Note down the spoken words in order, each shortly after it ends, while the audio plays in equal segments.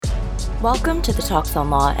Welcome to the Talks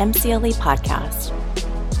on Law MCLE podcast.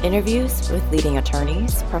 Interviews with leading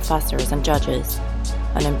attorneys, professors, and judges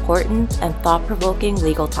on important and thought-provoking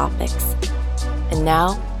legal topics. And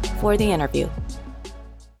now for the interview.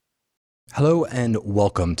 Hello and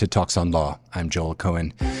welcome to Talks on Law. I'm Joel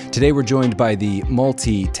Cohen. Today we're joined by the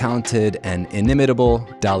multi-talented and inimitable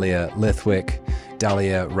Dahlia Lithwick.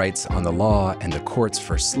 Dahlia writes on the law and the courts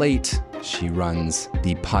for Slate. She runs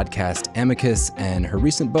the podcast Amicus, and her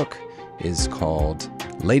recent book is called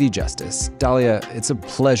Lady Justice. Dahlia, it's a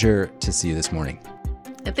pleasure to see you this morning.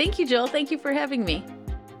 Thank you, Joel. Thank you for having me.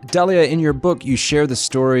 Dahlia, in your book, you share the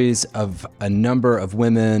stories of a number of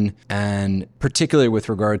women, and particularly with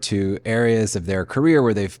regard to areas of their career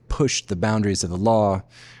where they've pushed the boundaries of the law,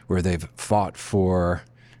 where they've fought for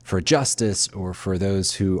justice or for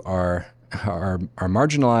those who are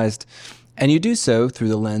marginalized. And you do so through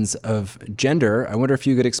the lens of gender. I wonder if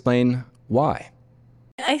you could explain why.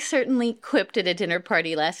 I certainly quipped at a dinner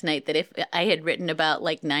party last night that if I had written about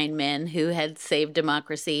like 9 men who had saved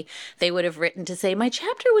democracy, they would have written to say, my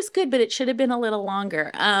chapter was good, but it should have been a little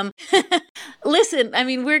longer. Listen, I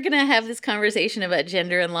mean, we're going to have this conversation about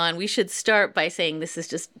gender and law, and we should start by saying this is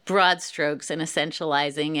just broad strokes and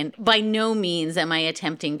essentializing. And by no means am I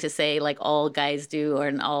attempting to say like all guys do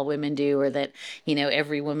or all women do, or that, you know,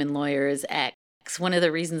 every woman lawyer is X. One of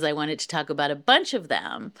the reasons I wanted to talk about a bunch of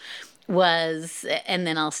them was, and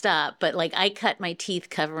then I'll stop, but like I cut my teeth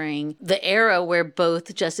covering the era where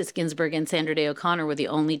both Justice Ginsburg and Sandra Day O'Connor were the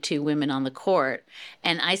only 2 women on the court.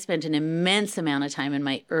 And I spent an immense amount of time in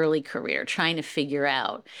my early career trying to figure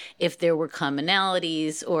out if there were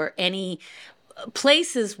commonalities or any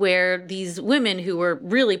places where these women who were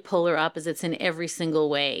really polar opposites in every single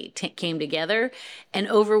way came together. And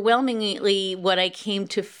overwhelmingly, what I came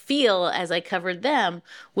to feel as I covered them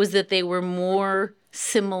was that they were more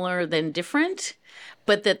similar than different,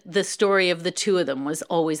 but that the story of the 2 of them was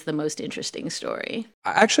always the most interesting story.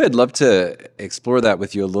 Actually, I'd love to explore that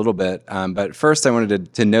with you a little bit. But first, I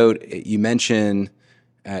wanted to note, you mention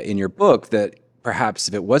in your book that perhaps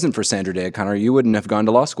if it wasn't for Sandra Day O'Connor, you wouldn't have gone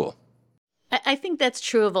to law school. I think that's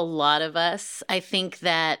true of a lot of us. I think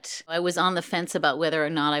that I was on the fence about whether or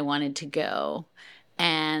not I wanted to go.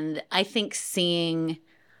 And I think seeing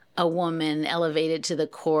a woman elevated to the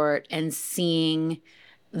court and seeing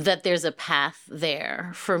that there's a path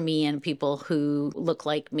there for me and people who look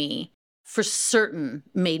like me, for certain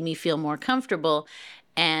made me feel more comfortable.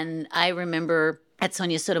 And I remember at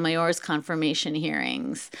Sonia Sotomayor's confirmation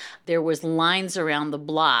hearings, there was lines around the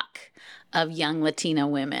block of young Latina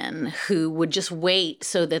women who would just wait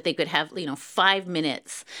so that they could have, 5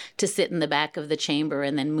 minutes to sit in the back of the chamber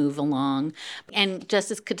and then move along. And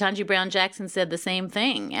Justice Ketanji Brown Jackson said the same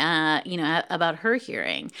thing, about her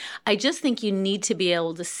hearing. I just think you need to be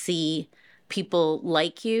able to see people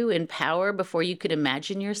like you in power before you could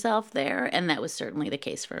imagine yourself there. And that was certainly the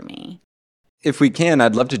case for me. If we can,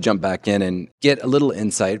 I'd love to jump back in and get a little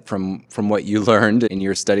insight from what you learned in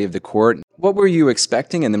your study of the court. What were you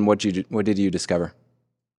expecting, and then what did you discover?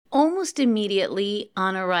 Almost immediately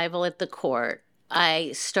on arrival at the court,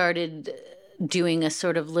 I started doing a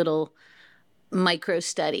sort of little micro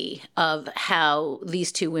study of how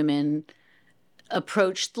these 2 women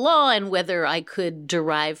approached law and whether I could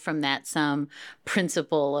derive from that some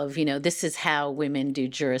principle of, this is how women do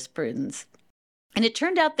jurisprudence. And it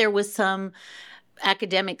turned out there was some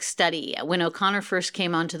academic study. When O'Connor first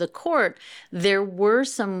came onto the court, there were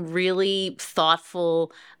some really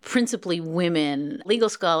thoughtful, principally women, legal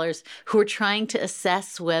scholars who were trying to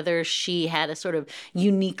assess whether she had a sort of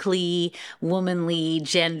uniquely womanly,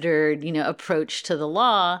 gendered, approach to the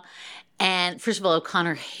law. And first of all,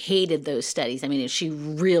 O'Connor hated those studies. I mean, she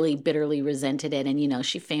really bitterly resented it. And,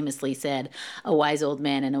 she famously said, a wise old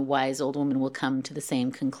man and a wise old woman will come to the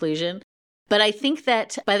same conclusion. But I think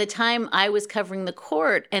that by the time I was covering the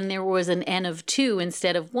court and there was an N of 2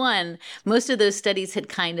 instead of 1, most of those studies had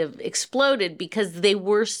kind of exploded because they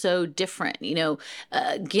were so different.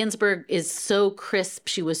 Ginsburg is so crisp.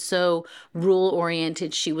 She was so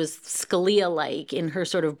rule-oriented. She was Scalia-like in her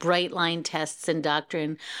sort of bright line tests and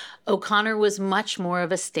doctrine. O'Connor was much more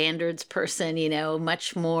of a standards person,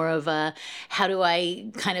 much more of a, how do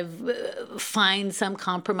I kind of find some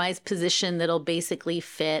compromise position that'll basically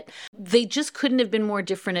fit. They just couldn't have been more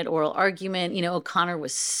different at oral argument. O'Connor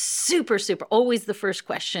was super, always the first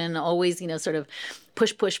question, always, sort of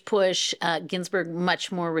push. Ginsburg,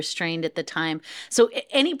 much more restrained at the time. So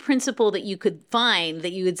any principle that you could find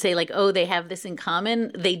that you would say like, oh, they have this in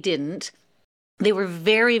common, they didn't. They were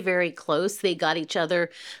very, very close. They got each other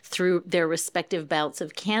through their respective bouts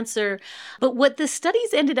of cancer. But what the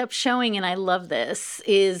studies ended up showing, and I love this,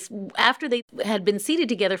 is after they had been seated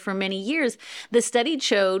together for many years, the study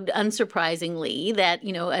showed, unsurprisingly, that,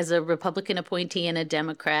 as a Republican appointee and a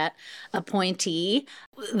Democrat appointee,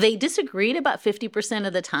 they disagreed about 50%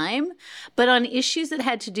 of the time. But on issues that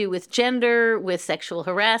had to do with gender, with sexual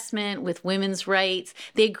harassment, with women's rights,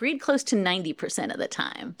 they agreed close to 90% of the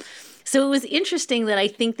time. So it was interesting that I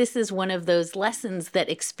think this is one of those lessons that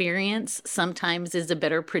experience sometimes is a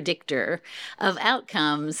better predictor of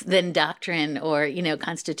outcomes than doctrine or,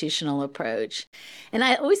 constitutional approach. And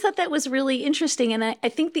I always thought that was really interesting. And I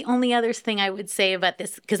think the only other thing I would say about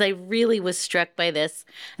this, because I really was struck by this,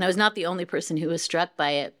 and I was not the only person who was struck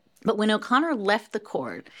by it, but when O'Connor left the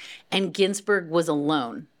court and Ginsburg was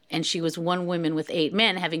alone, and she was one woman with 8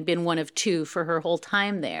 men, having been one of 2 for her whole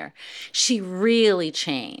time there, she really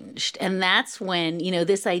changed. And that's when,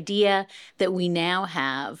 this idea that we now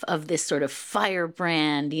have of this sort of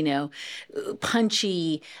firebrand,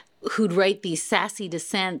 punchy, who'd write these sassy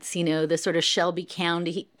dissents, the sort of Shelby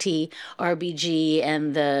County RBG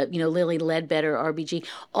and the, Lilly Ledbetter RBG.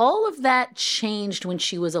 All of that changed when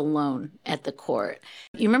she was alone at the court.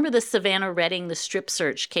 You remember the Savannah Redding, the strip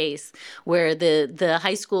search case, where the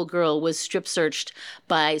high school girl was strip searched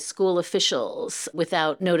by school officials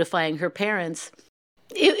without notifying her parents.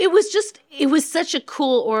 It was such a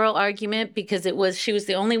cool oral argument because she was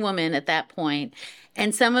the only woman at that point.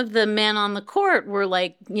 And some of the men on the court were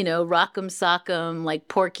like, rock'em sock'em, like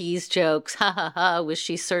Porky's jokes. Ha ha ha. Was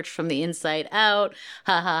she searched from the inside out?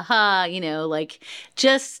 Ha ha ha. Like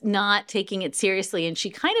just not taking it seriously. And she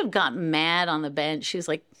kind of got mad on the bench. She was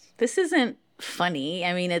like, this isn't funny.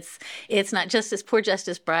 I mean, it's not poor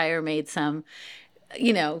Justice Breyer made some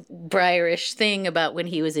Breyer-ish thing about when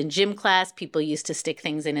he was in gym class, people used to stick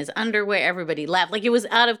things in his underwear. Everybody laughed. Like it was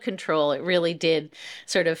out of control. It really did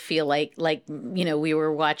sort of feel like we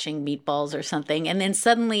were watching Meatballs or something. And then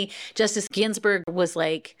suddenly Justice Ginsburg was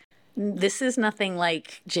like, this is nothing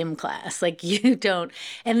like gym class. Like you don't.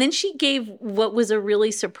 And then she gave what was a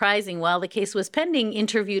really surprising, while the case was pending,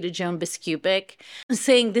 interview to Joan Biskupic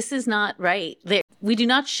saying, this is not right. We do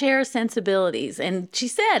not share sensibilities. And she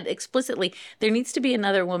said explicitly, there needs to be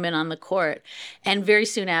another woman on the court. And very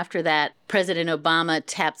soon after that, President Obama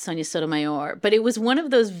tapped Sonia Sotomayor. But it was one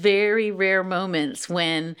of those very rare moments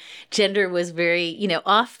when gender was very,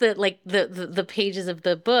 off the pages of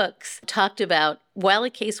the books talked about while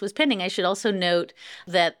a case was pending. I should also note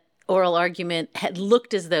that oral argument had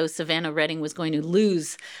looked as though Savannah Redding was going to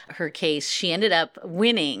lose her case. She ended up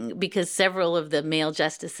winning because several of the male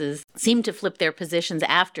justices seemed to flip their positions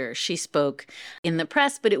after she spoke in the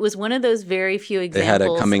press. But it was one of those very few examples. They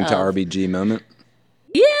had a coming to RBG moment.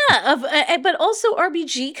 Yeah, but also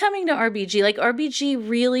RBG coming to RBG. Like RBG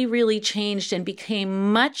really, really changed and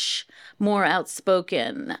became much more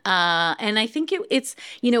outspoken. And I think it's,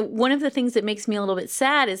 one of the things that makes me a little bit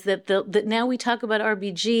sad is that that now we talk about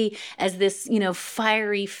RBG as this,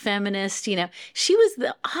 fiery feminist. She was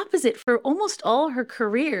the opposite for almost all her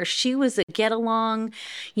career. She was a get along,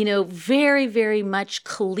 very, very much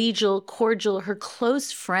collegial, cordial. Her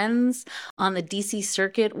close friends on the DC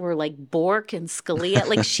circuit were like Bork and Scalia.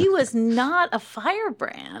 Like she was not a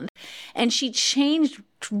firebrand. And she changed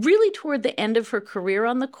really toward the end of her career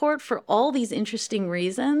on the court for all these interesting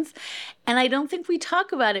reasons. And I don't think we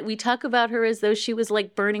talk about it. We talk about her as though she was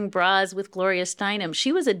like burning bras with Gloria Steinem.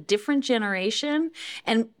 She was a different generation.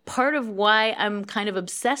 And part of why I'm kind of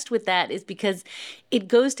obsessed with that is because it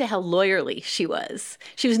goes to how lawyerly she was.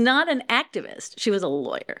 She was not an activist. She was a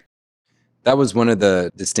lawyer. That was one of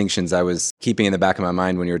the distinctions I was keeping in the back of my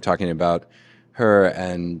mind when you were talking about her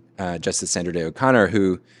and Justice Sandra Day O'Connor,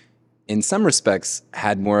 who in some respects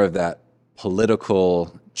had more of that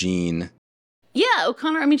political gene. Yeah,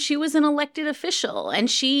 O'Connor, she was an elected official, and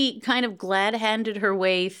she kind of glad-handed her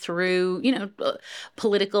way through,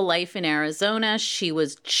 political life in Arizona. She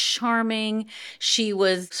was charming. She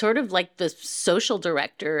was sort of like the social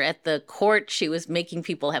director at the court. She was making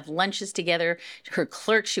people have lunches together. Her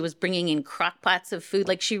clerk, she was bringing in crock pots of food.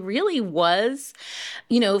 Like she really was,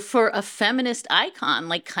 for a feminist icon,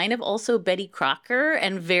 like kind of also Betty Crocker,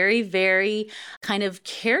 and very, very kind of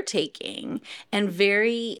caretaking and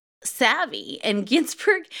very savvy. And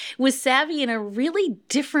Ginsburg was savvy in a really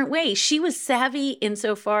different way. She was savvy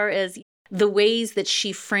insofar as the ways that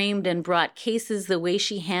she framed and brought cases, the way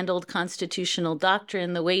she handled constitutional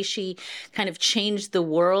doctrine, the way she kind of changed the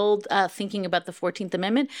world, thinking about the 14th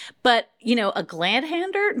Amendment. But, a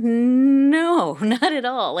glad-hander? No, not at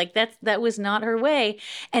all. Like that was not her way.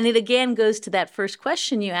 And it again goes to that first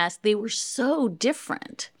question you asked. They were so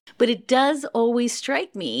different. But it does always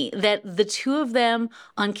strike me that the two of them,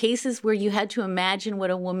 on cases where you had to imagine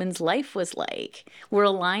what a woman's life was like, were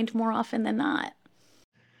aligned more often than not.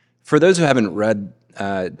 For those who haven't read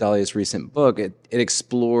Dahlia's recent book, it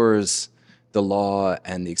explores the law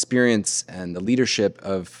and the experience and the leadership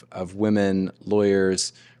of women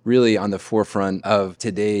lawyers really on the forefront of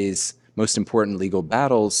today's most important legal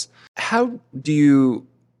battles. How do you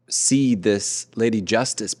see this Lady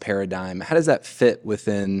Justice paradigm? How does that fit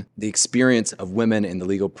within the experience of women in the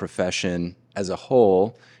legal profession as a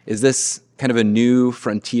whole? Is this kind of a new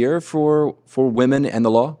frontier for women and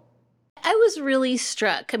the law? I was really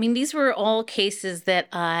struck. I mean, these were all cases that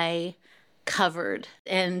I covered.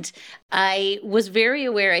 And I was very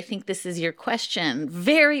aware, I think this is your question,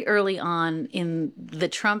 very early on in the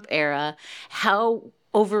Trump era, how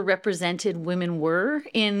overrepresented women were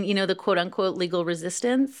in, the quote unquote legal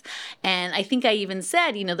resistance. And I think I even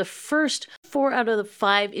said, the first 4 out of the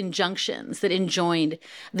 5 injunctions that enjoined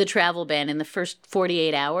the travel ban in the first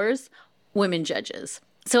 48 hours, women judges.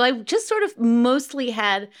 So I just sort of mostly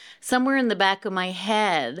had somewhere in the back of my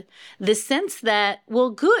head this sense that,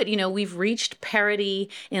 well, good, we've reached parity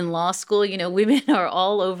in law school. Women are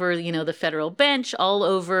all over, the federal bench, all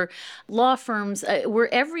over law firms. We're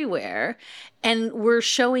everywhere. And we're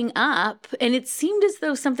showing up. And it seemed as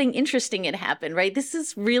though something interesting had happened, right? This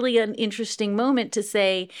is really an interesting moment to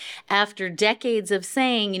say, after decades of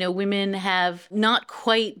saying, women have not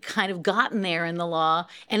quite kind of gotten there in the law.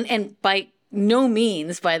 And by no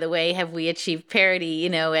means, by the way, have we achieved parity,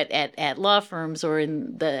 at law firms or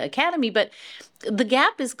in the academy, but the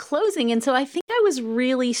gap is closing. And so I think I was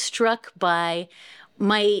really struck by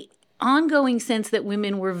my ongoing sense that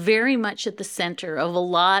women were very much at the center of a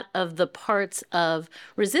lot of the parts of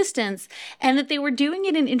resistance, and that they were doing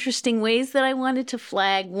it in interesting ways that I wanted to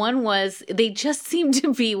flag. One was they just seemed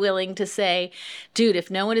to be willing to say, dude, if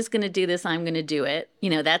no one is going to do this, I'm going to do it.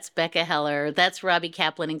 That's Becca Heller, that's Robbie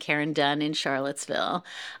Kaplan and Karen Dunn in Charlottesville.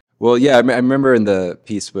 Well, yeah, I remember in the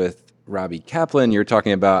piece with Robbie Kaplan, you were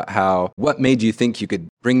talking about what made you think you could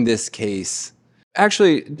bring this case.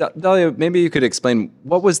 Actually, Dahlia, maybe you could explain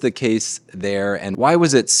what was the case there and why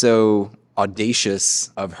was it so audacious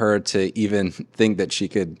of her to even think that she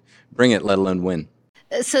could bring it, let alone win?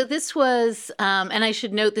 So this was, and I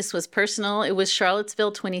should note this was personal. It was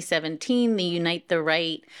Charlottesville 2017, the Unite the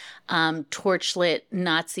Right torchlit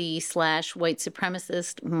Nazi/white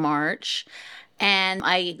supremacist march. And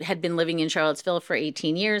I had been living in Charlottesville for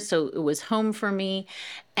 18 years, so it was home for me.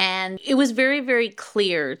 And it was very, very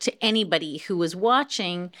clear to anybody who was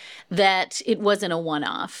watching that it wasn't a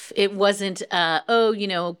one-off. It wasn't,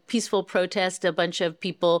 peaceful protest, a bunch of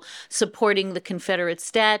people supporting the Confederate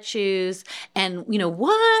statues. And,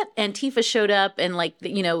 what? Antifa showed up and,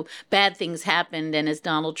 bad things happened. And as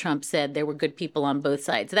Donald Trump said, there were good people on both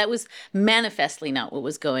sides. That was manifestly not what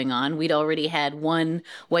was going on. We'd already had one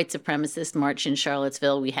white supremacist march in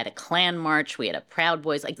Charlottesville. We had a Klan march. We had a Proud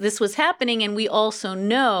Boys. This was happening. And we also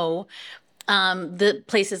know the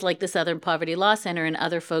places like the Southern Poverty Law Center and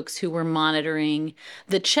other folks who were monitoring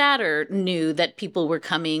the chatter knew that people were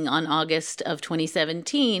coming on August of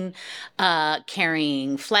 2017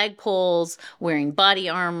 carrying flagpoles, wearing body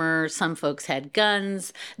armor. Some folks had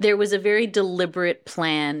guns. There was a very deliberate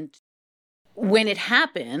plan. When it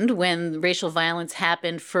happened, when racial violence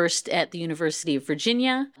happened first at the University of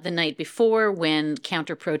Virginia the night before, when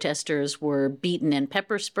counter-protesters were beaten and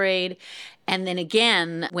pepper sprayed, and then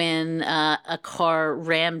again when a car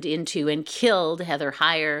rammed into and killed Heather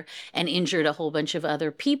Heyer and injured a whole bunch of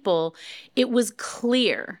other people, it was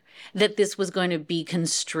clear that this was going to be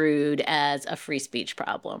construed as a free speech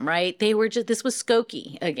problem, right? This was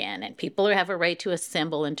Skokie again, and people have a right to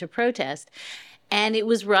assemble and to protest. And it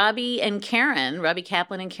was Robbie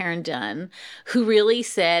Kaplan and Karen Dunn, who really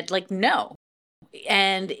said, no.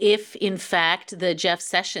 And if, in fact, the Jeff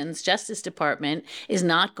Sessions Justice Department is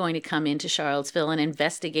not going to come into Charlottesville and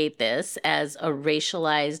investigate this as a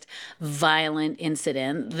racialized, violent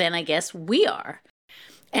incident, then I guess we are.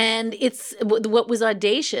 And what was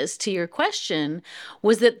audacious to your question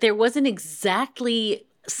was that there wasn't exactly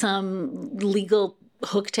some legal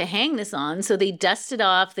hook to hang this on. So they dusted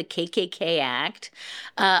off the KKK Act,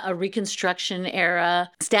 a Reconstruction era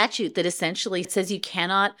statute that essentially says you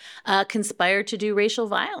cannot conspire to do racial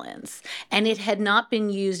violence. And it had not been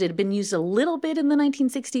used. It had been used a little bit in the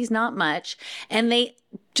 1960s, not much. And they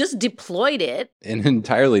just deployed it in an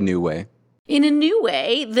entirely new way. in a new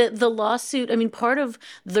way. The lawsuit, I mean, part of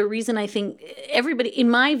the reason I think everybody, in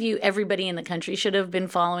my view, everybody in the country should have been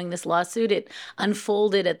following this lawsuit. It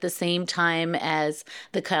unfolded at the same time as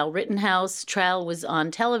the Kyle Rittenhouse trial was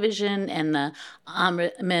on television, and the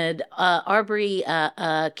Ahmaud Arbery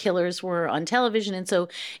killers were on television. And so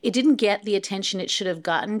it didn't get the attention it should have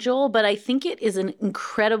gotten, Joel, but I think it is an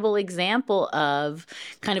incredible example of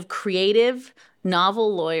kind of creative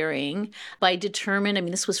novel lawyering by determined, I mean,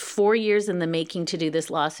 this was 4 years in the making to do this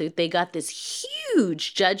lawsuit. They got this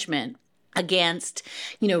huge judgment against,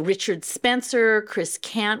 Richard Spencer, Chris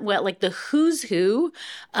Cantwell, like the who's who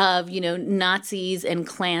of, Nazis and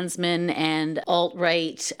Klansmen and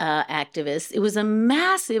alt-right activists. It was a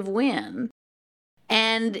massive win.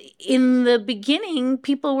 And in the beginning,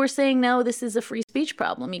 people were saying, no, this is a free speech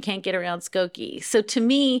problem. You can't get around Skokie. So to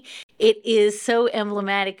me, it is so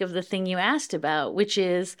emblematic of the thing you asked about, which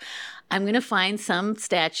is I'm going to find some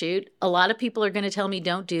statute. A lot of people are going to tell me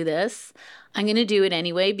don't do this. I'm going to do it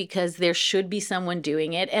anyway because there should be someone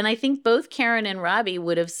doing it. And I think both Karen and Robbie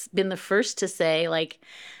would have been the first to say, like,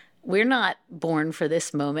 we're not born for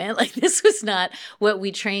this moment. Like, this was not what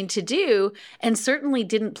we trained to do, and certainly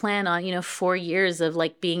didn't plan on, 4 years of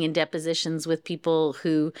like being in depositions with people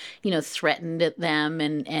who, threatened at them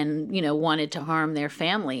and wanted to harm their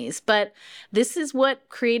families. But this is what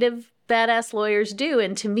creative badass lawyers do.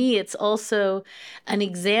 And to me, it's also an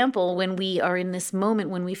example when we are in this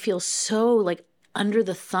moment when we feel so like under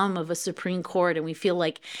the thumb of a Supreme Court, and we feel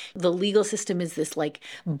like the legal system is this like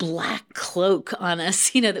black cloak on us,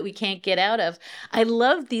 that we can't get out of. I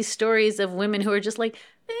love these stories of women who are just like,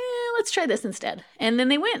 let's try this instead. And then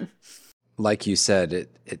they win. Like you said,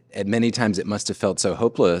 it at many times it must have felt so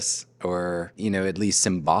hopeless or, at least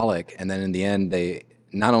symbolic. And then in the end, they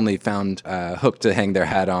not only found a hook to hang their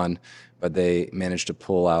hat on, but they managed to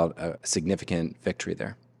pull out a significant victory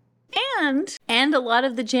there. And a lot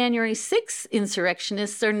of the January 6th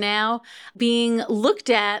insurrectionists are now being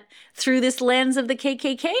looked at through this lens of the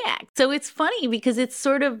KKK Act. So it's funny because it's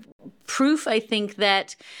sort of proof, I think,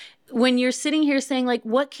 that when you're sitting here saying, like,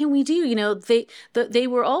 what can we do? They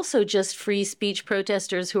were also just free speech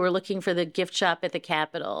protesters who were looking for the gift shop at the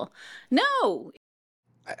Capitol. No.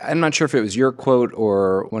 I'm not sure if it was your quote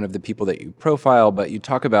or one of the people that you profile, but you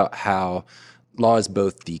talk about how law is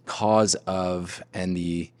both the cause of and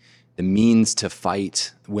the means to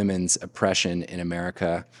fight women's oppression in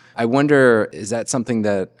America. I wonder, is that something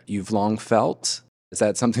that you've long felt? Is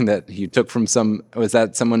that something that you took from was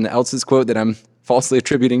that someone else's quote that I'm falsely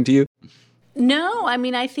attributing to you? No, I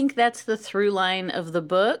mean, I think that's the through line of the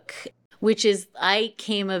book, which is I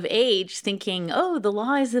came of age thinking, oh, the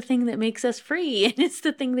law is the thing that makes us free. And it's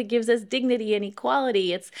the thing that gives us dignity and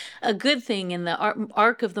equality. It's a good thing. And the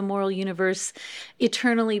arc of the moral universe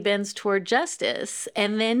eternally bends toward justice.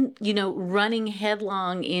 And then, running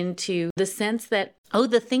headlong into the sense that, oh,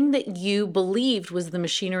 the thing that you believed was the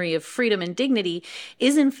machinery of freedom and dignity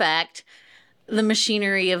is, in fact, the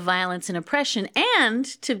machinery of violence and oppression. And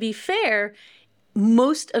to be fair,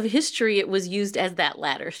 most of history, it was used as that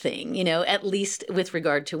latter thing, at least with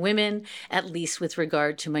regard to women, at least with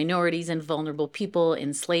regard to minorities and vulnerable people,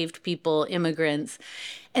 enslaved people, immigrants.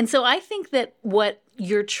 And so I think that what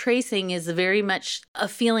you're tracing is very much a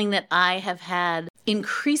feeling that I have had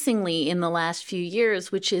increasingly in the last few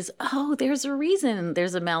years, which is, oh, there's a reason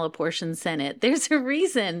there's a malapportioned Senate. There's a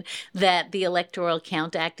reason that the Electoral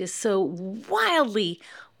Count Act is so wildly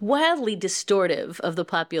distortive of the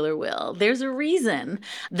popular will. There's a reason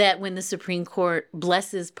that when the Supreme Court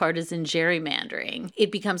blesses partisan gerrymandering,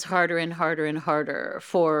 it becomes harder and harder and harder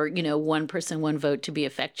for, one person, one vote to be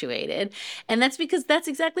effectuated. And that's because that's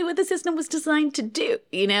exactly what the system was designed to do,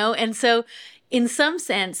 And so in some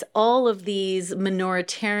sense, all of these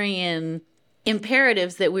minoritarian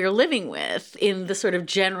imperatives that we're living with in the sort of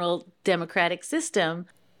general democratic system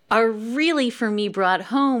are really, for me, brought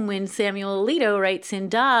home when Samuel Alito writes in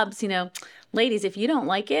Dobbs, ladies, if you don't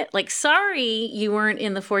like it, like, sorry you weren't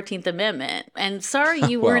in the 14th Amendment, and sorry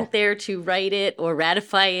you weren't there to write it or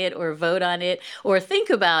ratify it or vote on it or think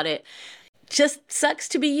about it. Just sucks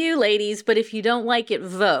to be you, ladies, but if you don't like it,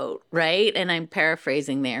 vote, right? And I'm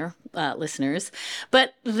paraphrasing there, listeners.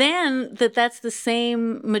 But then that's the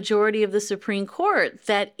same majority of the Supreme Court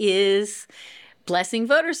that is blessing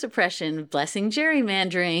voter suppression, blessing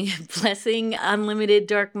gerrymandering, blessing unlimited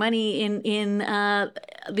dark money in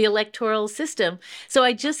the electoral system. So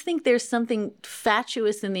I just think there's something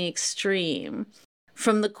fatuous in the extreme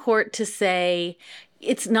from the court to say,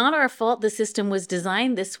 it's not our fault the system was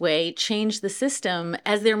designed this way, change the system,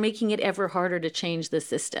 as they're making it ever harder to change the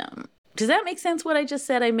system. Does that make sense what I just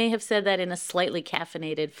said? I may have said that in a slightly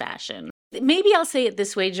caffeinated fashion. Maybe I'll say it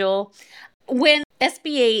this way, Joel. When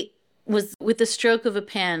SB 8 was, with the stroke of a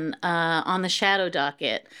pen, on the shadow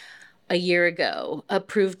docket a year ago,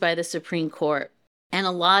 approved by the Supreme Court, and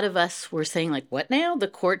a lot of us were saying, like, what now? The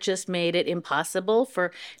court just made it impossible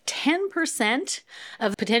for 10%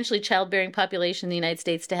 of potentially childbearing population in the United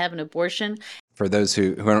States to have an abortion. For those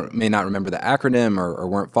who may not remember the acronym or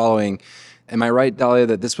weren't following, am I right, Dahlia,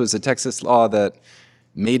 that this was a Texas law that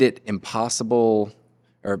made it impossible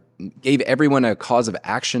or gave everyone a cause of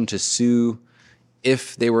action to sue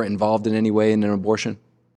if they were involved in any way in an abortion?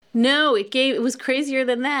 No, it was crazier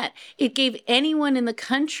than that. It gave anyone in the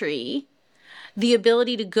country the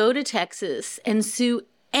ability to go to Texas and sue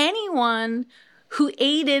anyone who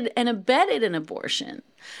aided and abetted an abortion.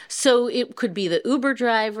 So it could be the Uber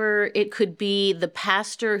driver, it could be the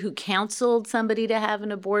pastor who counseled somebody to have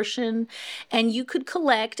an abortion, and you could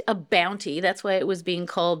collect a bounty. That's why it was being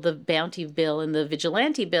called the bounty bill and the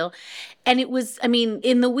vigilante bill. And it was, I mean,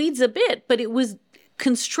 in the weeds a bit, but it was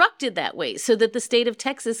constructed that way so that the state of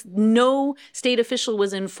Texas, no state official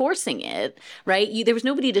was enforcing it, right? There was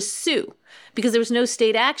nobody to sue because there was no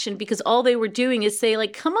state action, because all they were doing is say,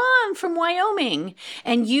 like, come on from Wyoming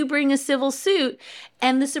and you bring a civil suit.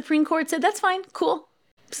 And the Supreme Court said, that's fine, cool.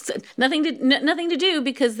 So nothing to do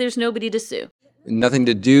because there's nobody to sue. Nothing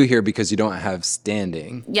to do here because you don't have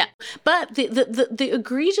standing. Yeah. But the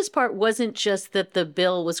egregious part wasn't just that the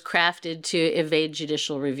bill was crafted to evade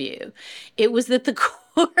judicial review. It was that the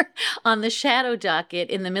court on the shadow docket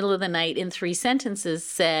in the middle of the night in 3 sentences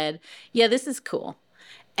said, yeah, this is cool.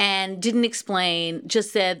 And didn't explain,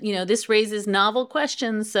 just said, this raises novel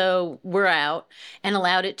questions, so we're out, and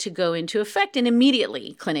allowed it to go into effect. And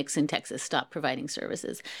immediately, clinics in Texas stopped providing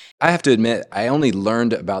services. I have to admit, I only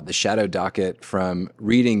learned about the shadow docket from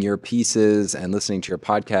reading your pieces and listening to your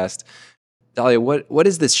podcast. Dahlia, what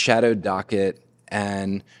is this shadow docket,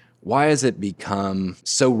 and why has it become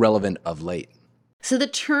so relevant of late? So the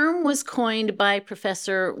term was coined by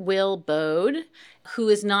Professor Will Baude, who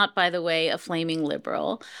is not, by the way, a flaming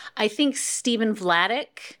liberal. I think Stephen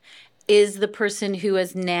Vladeck is the person who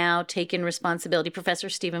has now taken responsibility. Professor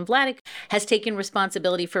Stephen Vladeck has taken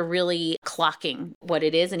responsibility for really clocking what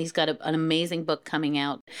it is, and he's got an amazing book coming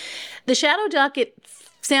out. The shadow docket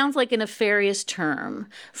sounds like a nefarious term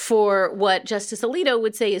for what Justice Alito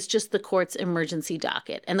would say is just the court's emergency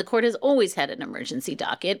docket. And the court has always had an emergency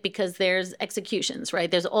docket because there's executions,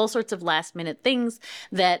 right? There's all sorts of last-minute things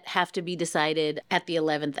that have to be decided at the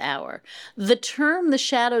 11th hour. The term the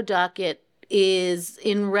shadow docket is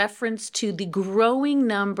in reference to the growing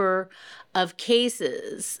number of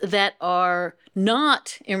cases that are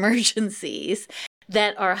not emergencies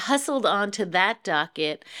that are hustled onto that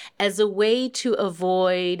docket as a way to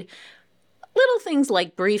avoid little things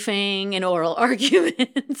like briefing and oral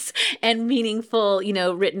arguments and meaningful,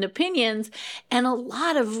 written opinions. And a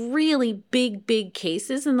lot of really big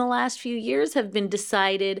cases in the last few years have been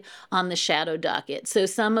decided on the shadow docket. So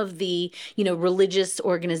some of the, religious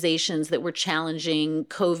organizations that were challenging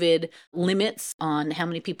COVID limits on how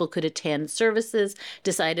many people could attend services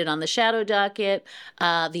decided on the shadow docket.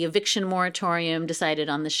 The eviction moratorium decided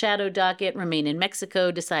on the shadow docket. Remain in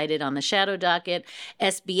Mexico decided on the shadow docket.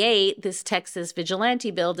 SB 8, this Texas vigilante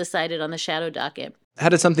bill, decided on the shadow docket. How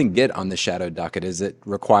does something get on the shadow docket? Does it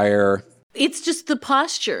require... It's just the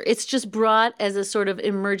posture. It's just brought as a sort of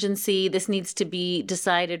emergency. This needs to be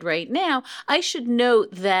decided right now. I should note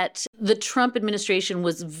that the Trump administration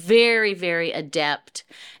was very, very adept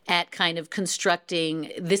at kind of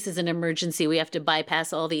constructing, this is an emergency. We have to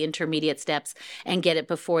bypass all the intermediate steps and get it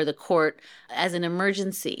before the court as an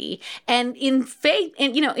emergency. And in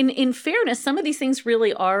fairness, some of these things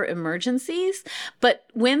really are emergencies, but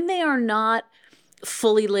when they are not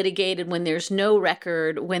fully litigated, when there's no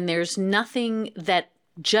record, when there's nothing that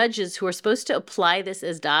judges who are supposed to apply this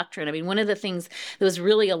as doctrine. I mean, one of the things that was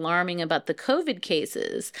really alarming about the COVID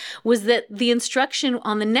cases was that the instruction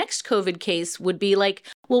on the next COVID case would be like,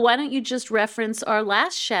 well, why don't you just reference our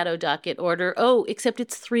last shadow docket order? Oh, except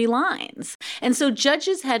it's 3 lines. And so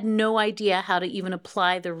judges had no idea how to even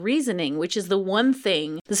apply the reasoning, which is the one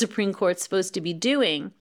thing the Supreme Court's supposed to be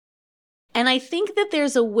doing. And I think that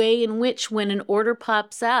there's a way in which when an order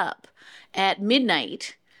pops up at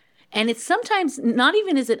midnight, and it's sometimes not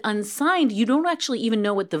even is it unsigned, you don't actually even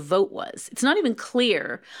know what the vote was. It's not even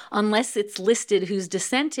clear unless it's listed who's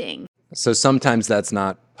dissenting. So sometimes that's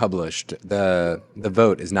not published. The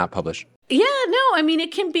vote is not published. Yeah, no, I mean,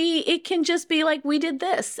 it can just be like, we did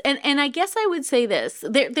this. And I guess I would say this,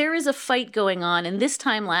 there is a fight going on. And this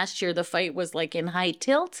time last year, the fight was like in high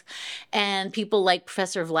tilt. And people like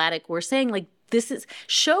Professor Vladeck were saying, like, this is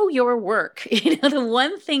show your work. The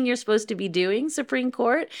one thing you're supposed to be doing, Supreme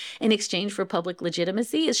Court, in exchange for public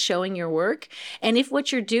legitimacy is showing your work. And if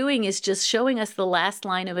what you're doing is just showing us the last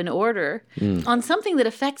line of an order on something that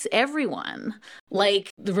affects everyone,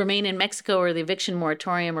 like the Remain in Mexico or the eviction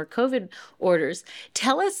moratorium or COVID orders,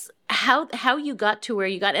 tell us how you got to where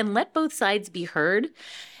you got, and let both sides be heard.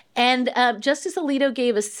 And Justice Alito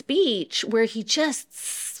gave a speech where he just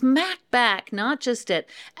smacked back, not just at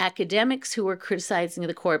academics who were criticizing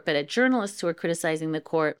the court, but at journalists who were criticizing the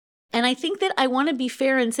court. And I think that I want to be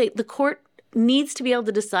fair and say the court needs to be able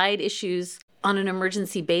to decide issues on an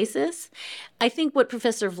emergency basis. I think what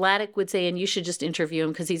Professor Vladeck would say, and you should just interview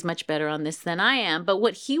him because he's much better on this than I am, but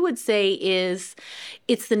what he would say is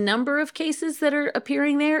it's the number of cases that are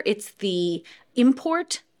appearing there. It's the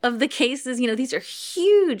import of the cases. These are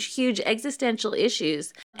huge, huge existential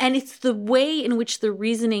issues. And it's the way in which the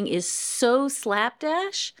reasoning is so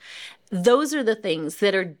slapdash. Those are the things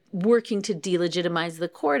that are working to delegitimize the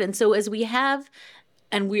court. And so as we have,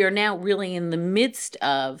 and we are now really in the midst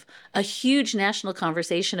of a huge national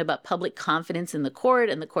conversation about public confidence in the court,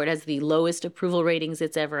 and the court has the lowest approval ratings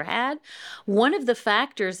it's ever had. One of the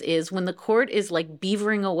factors is when the court is like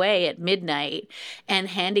beavering away at midnight and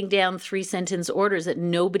handing down 3-sentence orders that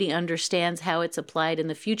nobody understands how it's applied in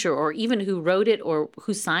the future, or even who wrote it or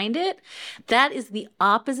who signed it, that is the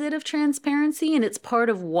opposite of transparency. And it's part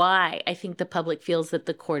of why I think the public feels that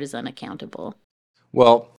the court is unaccountable.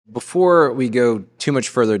 Well, before we go too much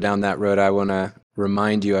further down that road, I want to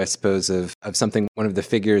remind you, I suppose, of something one of the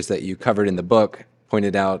figures that you covered in the book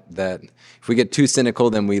pointed out, that if we get too cynical,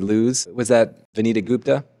 then we lose. Was that Vanita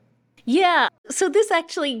Gupta? Yeah. So this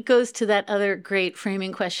actually goes to that other great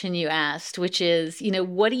framing question you asked, which is,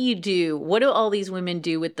 what do you do? What do all these women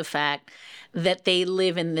do with the fact that they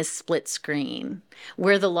live in this split screen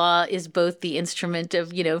where the law is both the instrument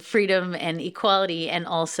of, freedom and equality and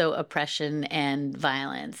also oppression and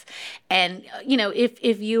violence? And,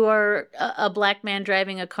 if you are a Black man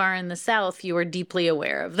driving a car in the South, you are deeply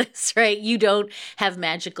aware of this, right? You don't have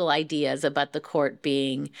magical ideas about the court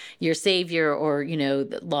being your savior or,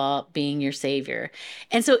 the law being your savior.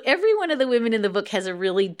 And so every one of the women in the book has a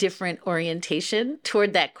really different orientation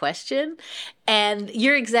toward that question. And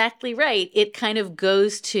you're exactly right. It kind of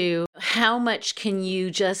goes to how much can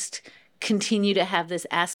you just continue to have this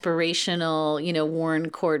aspirational,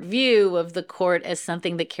 Warren Court view of the court as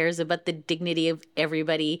something that cares about the dignity of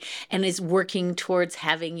everybody and is working towards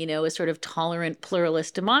having, a sort of tolerant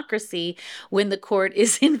pluralist democracy, when the court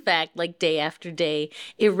is in fact, like day after day,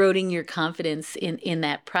 eroding your confidence in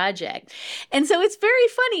that project. And so it's very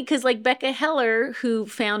funny because like Becca Heller, who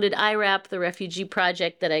founded IRAP, the refugee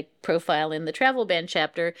project that I profile in the travel ban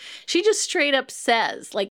chapter, she just straight up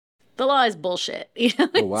says, like, the law is bullshit.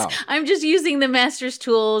 Oh, wow. I'm just using the master's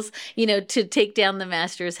tools, to take down the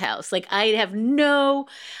master's house. Like, I have no,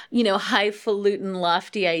 highfalutin,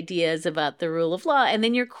 lofty ideas about the rule of law. And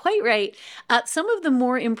then you're quite right. Some of the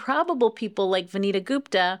more improbable people like Vanita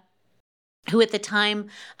Gupta, who at the time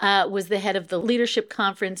was the head of the leadership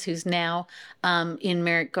conference, who's now in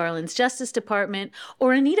Merrick Garland's Justice Department,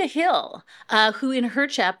 or Anita Hill, who in her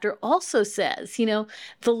chapter also says,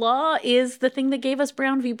 the law is the thing that gave us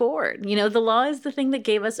Brown v. Board. The law is the thing that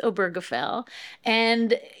gave us Obergefell.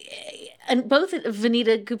 And both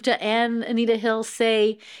Vanita Gupta and Anita Hill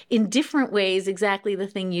say in different ways exactly the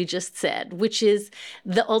thing you just said, which is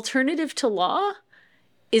the alternative to law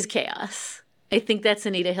is chaos. I think that's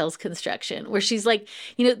Anita Hill's construction, where she's like,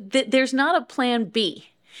 there's not a plan B.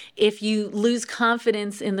 If you lose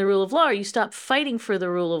confidence in the rule of law or you stop fighting for the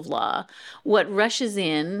rule of law, what rushes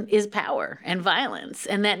in is power and violence.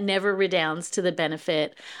 And that never redounds to the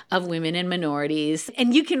benefit of women and minorities.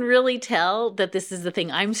 And you can really tell that this is the thing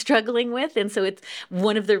I'm struggling with. And so it's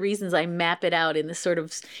one of the reasons I map it out in this sort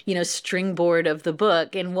of, stringboard of the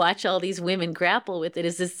book and watch all these women grapple with it.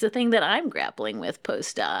 Is this the thing that I'm grappling with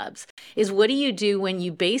post-Dobbs? Is what do you do when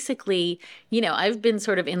you basically, I've been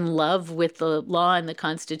sort of in love with the law and the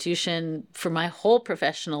Constitution for my whole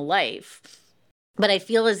professional life. But I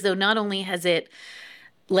feel as though not only has it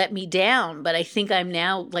let me down, but I think I'm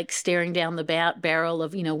now like staring down the barrel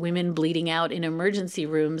of, women bleeding out in emergency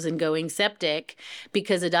rooms and going septic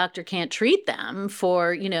because a doctor can't treat them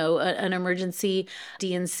for, an emergency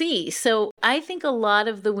D&C. So I think a lot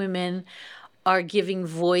of the women are giving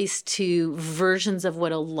voice to versions of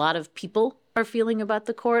what a lot of people are feeling about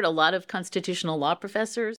the court, a lot of constitutional law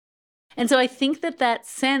professors. And so I think that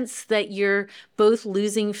sense that you're both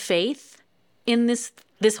losing faith in this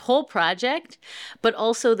this whole project, but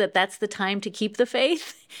also that that's the time to keep the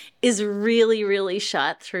faith is really, really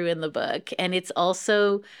shot through in the book. And it's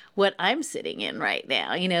also what I'm sitting in right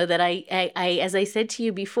now, that I as I said to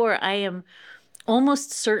you before, I am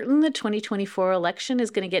almost certain the 2024 election is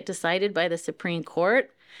going to get decided by the Supreme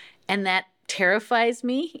Court. And that terrifies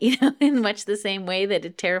me, in much the same way that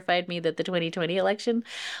it terrified me that the 2020 election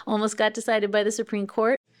almost got decided by the Supreme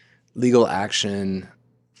Court. Legal action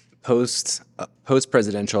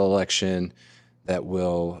post-presidential election that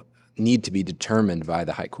will need to be determined by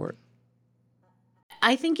the High Court?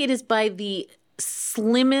 I think it is by the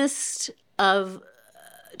slimmest of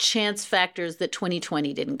chance factors that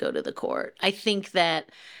 2020 didn't go to the court. I think that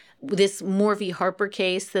this Moore v. Harper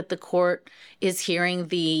case that the court is hearing,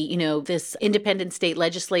 this independent state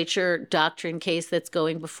legislature doctrine case that's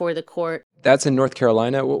going before the court. That's in North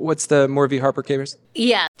Carolina. What's the Moore v. Harper case?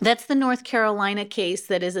 Yeah, that's the North Carolina case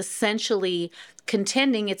that is essentially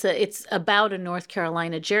contending. It's about a North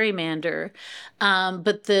Carolina gerrymander,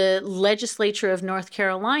 but the legislature of North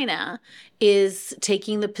Carolina is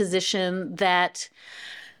taking the position that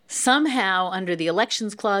somehow, under the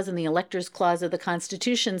Elections Clause and the Electors Clause of the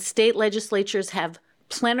Constitution, state legislatures have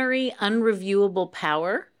plenary, unreviewable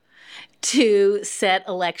power to set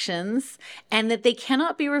elections, and that they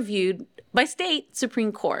cannot be reviewed by state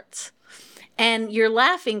Supreme Courts. And you're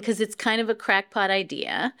laughing because it's kind of a crackpot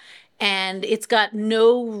idea, and it's got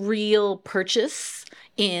no real purchase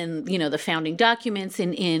in, the founding documents,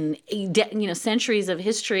 in centuries of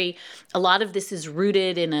history. A lot of this is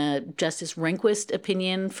rooted in a Justice Rehnquist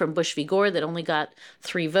opinion from Bush v. Gore that only got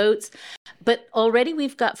 3 votes. But already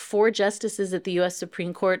we've got 4 justices at the U.S.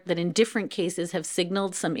 Supreme Court that in different cases have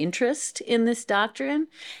signaled some interest in this doctrine.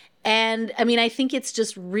 And I think it's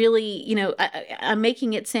just really, I'm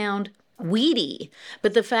making it sound weedy,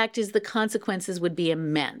 but the fact is the consequences would be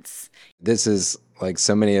immense. This is, like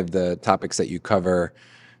so many of the topics that you cover,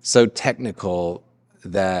 so technical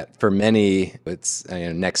that for many it's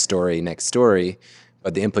next story,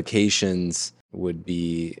 but the implications would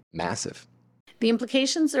be massive. The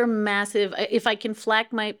implications are massive. If I can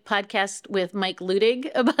flack my podcast with Mike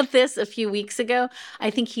Ludig about this a few weeks ago,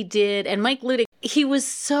 I think he did. And Mike Ludig, he was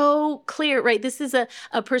so clear, right? This is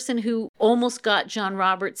a person who almost got John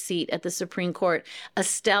Roberts' seat at the Supreme Court, a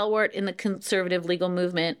stalwart in the conservative legal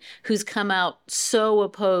movement who's come out so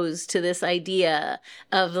opposed to this idea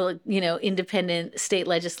of the, independent state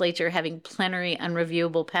legislature having plenary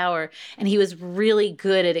unreviewable power. And he was really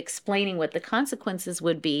good at explaining what the consequences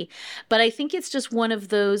would be. But I think it's just one of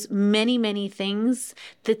those many, many things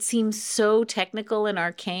that seems so technical and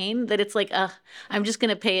arcane that it's like, I'm just going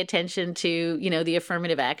to pay attention to, the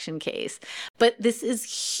affirmative action case. But this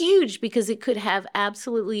is huge because it could have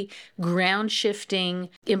absolutely ground-shifting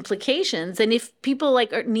implications. And if people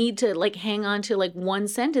need to hang on to one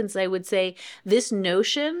sentence, I would say this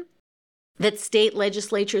notion that state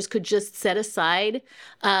legislatures could just set aside,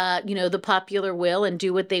 the popular will and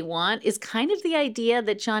do what they want is kind of the idea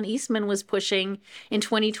that John Eastman was pushing in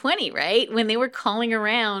 2020, right? When they were calling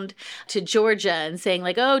around to Georgia and saying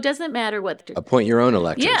doesn't matter what. Appoint your own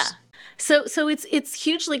electors. Yeah. So it's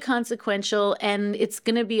hugely consequential, and it's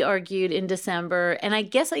going to be argued in December. And I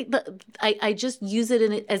guess I just use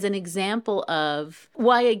it as an example of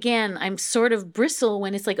why, again, I'm sort of bristle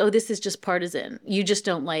when it's this is just partisan. You just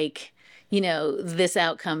don't this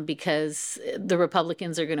outcome because the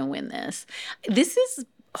Republicans are going to win this. This is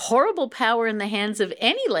horrible power in the hands of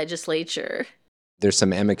any legislature. There's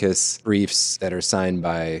some amicus briefs that are signed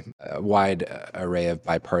by a wide array of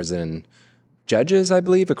bipartisan judges, I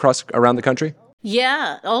believe, around the country.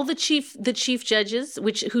 Yeah, all the chief judges,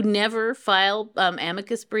 who never file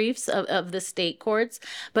amicus briefs of the state courts,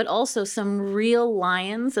 but also some real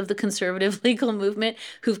lions of the conservative legal movement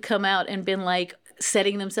who've come out and been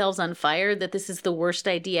setting themselves on fire that this is the worst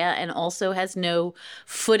idea and also has no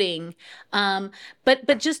footing.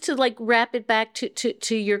 But just to wrap it back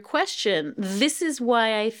to your question, this is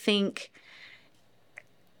why I think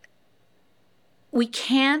we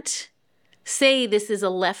can't say this is a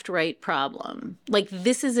left-right problem.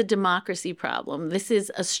 This is a democracy problem. This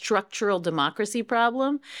is a structural democracy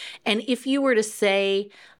problem. And if you were to say,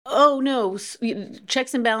 oh, no,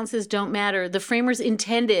 checks and balances don't matter, the framers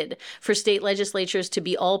intended for state legislatures to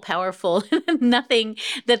be all-powerful, nothing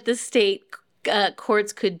that the state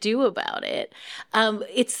courts could do about it.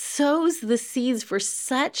 It sows the seeds for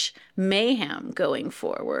such mayhem going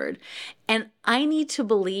forward. And I need to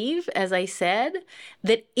believe, as I said,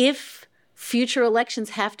 that if future elections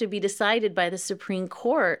have to be decided by the Supreme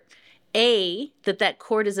Court, that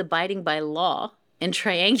court is abiding by law, and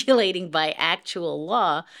triangulating by actual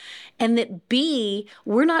law. And that B,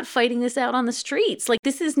 we're not fighting this out on the streets. Like,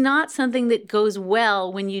 this is not something that goes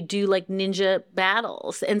well when you do like ninja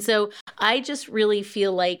battles. And so I just really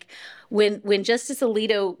feel like when Justice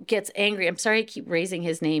Alito gets angry, I'm sorry I keep raising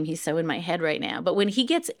his name, he's so in my head right now, but when he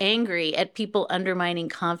gets angry at people undermining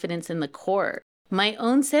confidence in the court, my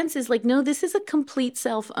own sense is like, no, this is a complete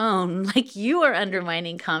self-own. Like, you are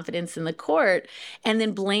undermining confidence in the court and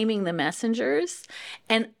then blaming the messengers.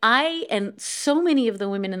 And I and so many of the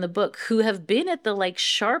women in the book who have been at the like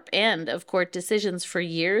sharp end of court decisions for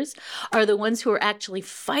years are the ones who are actually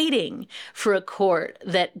fighting for a court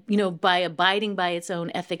that, you know, by abiding by its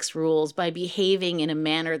own ethics rules, by behaving in a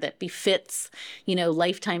manner that befits, you know,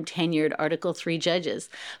 lifetime tenured Article 3 judges,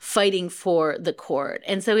 fighting for the court.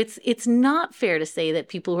 And so it's not fair to say that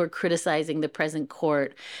people who are criticizing the present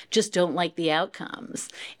court just don't like the outcomes.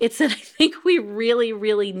 It's that I think we really,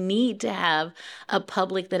 really need to have a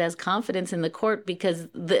public that has confidence in the court, because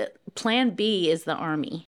the plan B is the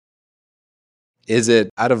army. Is it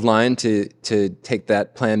out of line to take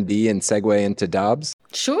that plan B and segue into Dobbs?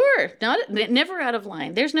 Sure. Never out of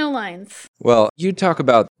line. There's no lines. Well, you talk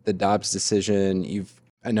about the Dobbs decision. You've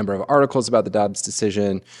a number of articles about the Dobbs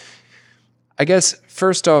decision. I guess,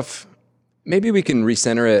 first off, maybe we can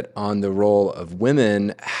recenter it on the role of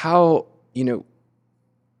women. How, you know,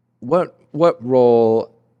 what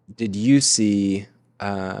role did you see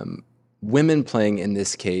women playing in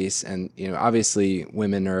this case? And, you know, obviously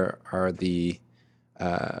women are those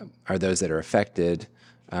that are affected,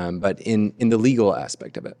 but in the legal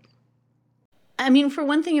aspect of it. I mean, for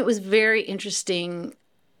one thing, it was very interesting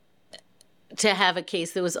to have a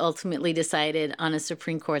case that was ultimately decided on a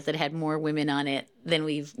Supreme Court that had more women on it than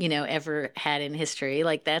we've, you know, ever had in history.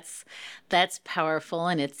 Like, that's powerful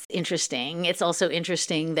and it's interesting. It's also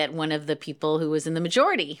interesting that one of the people who was in the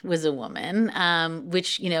majority was a woman,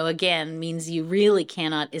 which, you know, again, means you really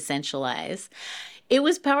cannot essentialize. It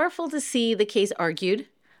was powerful to see the case argued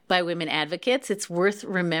by women advocates. It's worth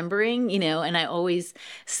remembering, you know, and I always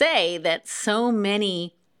say that so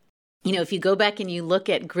many, you know, if you go back and you look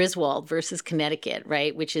at Griswold versus Connecticut,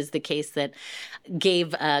 right, which is the case that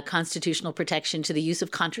gave constitutional protection to the use of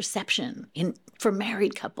contraception for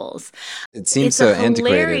married couples. It seems so antiquated. It's a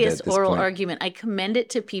hilarious oral argument. I commend it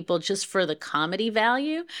to people just for the comedy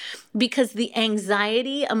value, because the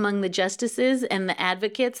anxiety among the justices and the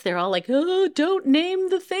advocates, they're all like, oh, don't name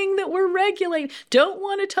the thing that we're regulating. Don't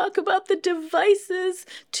want to talk about the devices.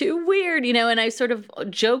 Too weird, you know. And I sort of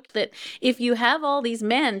joked that if you have all these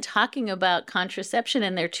men talking about contraception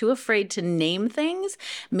and they're too afraid to name things,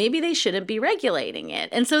 maybe they shouldn't be regulating it.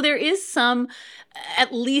 And so there is some,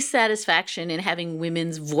 at least, satisfaction in having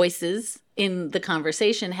women's voices in the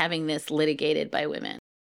conversation, having this litigated by women.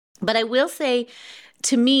 But I will say,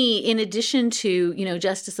 to me, in addition to, you know,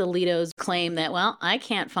 Justice Alito's claim that, well, I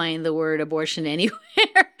can't find the word abortion anywhere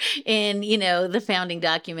in, you know, the founding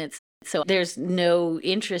documents, so there's no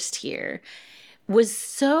interest here, was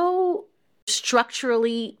so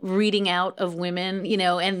structurally reading out of women, you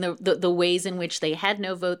know, and the ways in which they had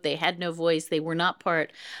no vote, they had no voice, they were not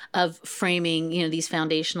part of framing, you know, these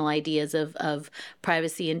foundational ideas of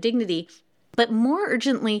privacy and dignity. But more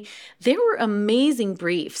urgently, there were amazing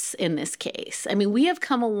briefs in this case. I mean, we have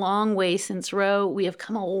come a long way since Roe. We have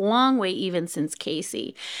come a long way even since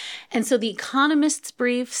Casey. And so the Economist's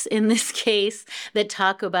briefs in this case that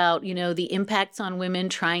talk about, you know, the impacts on women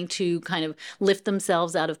trying to kind of lift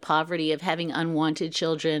themselves out of poverty, of having unwanted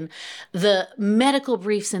children. The medical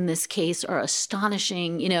briefs in this case are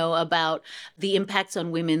astonishing, you know, about the impacts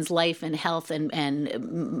on women's life and health and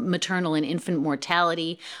maternal and infant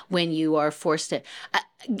mortality when you are forced to,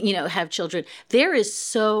 you know, have children. There is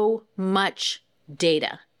so much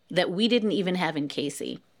data that we didn't even have in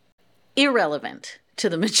Casey. Irrelevant to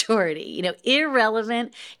the majority, you know,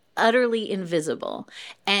 irrelevant, utterly invisible.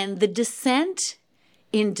 And the dissent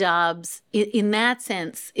in Dobbs, in that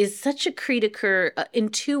sense, is such a cri de coeur in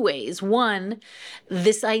two ways. One,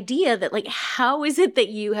 this idea that, like, how is it that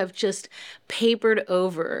you have just papered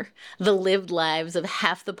over the lived lives of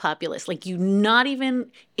half the populace? Like, you're not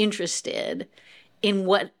even interested in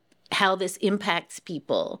how this impacts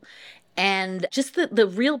people. And just the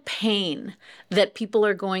real pain that people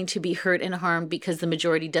are going to be hurt and harmed because the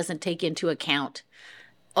majority doesn't take into account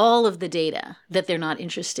all of the data that they're not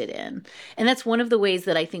interested in. And that's one of the ways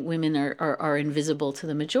that I think women are invisible to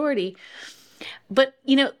the majority. But,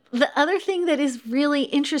 you know, the other thing that is really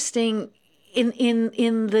interesting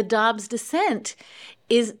in the Dobbs dissent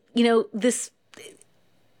is, you know,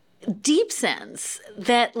 deep sense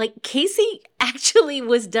that like Casey actually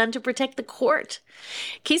was done to protect the court.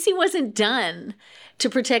 Casey wasn't done to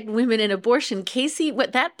protect women and abortion. Casey,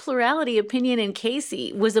 what that plurality opinion in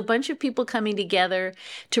Casey was a bunch of people coming together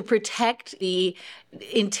to protect the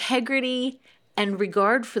integrity and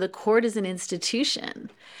regard for the court as an institution.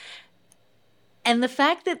 And the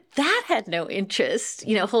fact that that had no interest,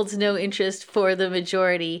 holds no interest for the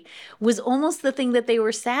majority, was almost the thing that they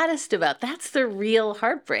were saddest about. That's the real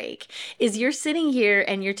heartbreak, is you're sitting here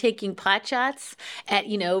and you're taking potshots at,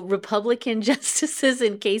 Republican justices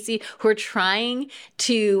in Casey who are trying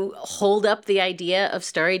to hold up the idea of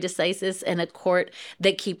stare decisis and a court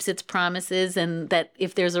that keeps its promises, and that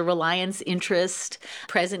if there's a reliance interest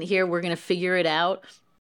present here, we're going to figure it out.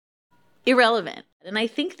 Irrelevant. And I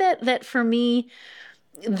think that for me,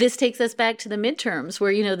 this takes us back to the midterms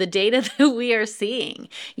where, the data that we are seeing,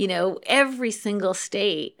 every single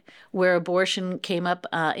state where abortion came up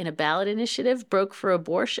in a ballot initiative broke for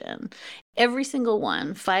abortion. Every single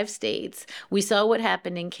one, 5 states. We saw what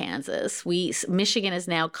happened in Kansas. Michigan is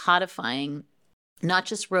now codifying not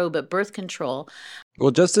just Roe, but birth control.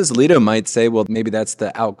 Well, Justice Alito might say, well, maybe that's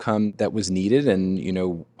the outcome that was needed.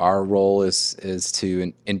 And, our role is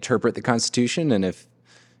to interpret the Constitution. And if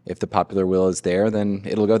the popular will is there, then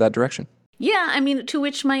it'll go that direction. Yeah, to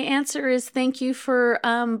which my answer is thank you for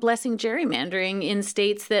blessing gerrymandering in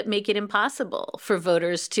states that make it impossible for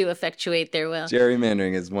voters to effectuate their will.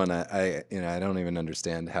 Gerrymandering is one I don't even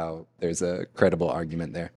understand how there's a credible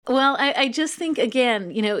argument there. Well, I just think,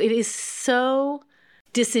 again, it is so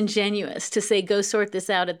disingenuous to say, go sort this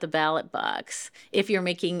out at the ballot box if you're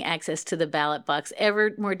making access to the ballot box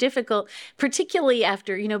ever more difficult, particularly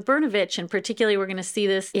after, Brnovich, and particularly we're going to see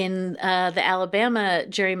this in the Alabama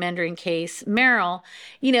gerrymandering case, Merrill.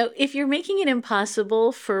 If you're making it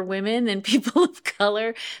impossible for women and people of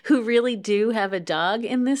color who really do have a dog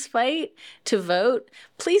in this fight to vote,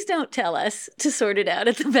 please don't tell us to sort it out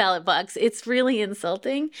at the ballot box. It's really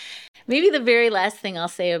insulting. Maybe the very last thing I'll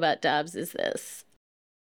say about Dobbs is this.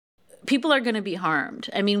 People are going to be harmed.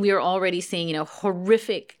 We are already seeing,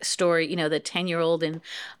 horrific story, the 10-year-old in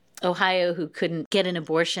Ohio who couldn't get an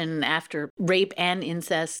abortion after rape and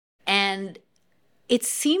incest. And it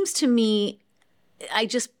seems to me, I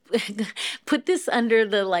just put this under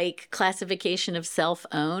the classification of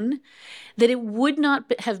self-own, that it would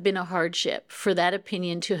not have been a hardship for that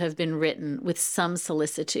opinion to have been written with some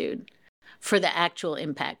solicitude for the actual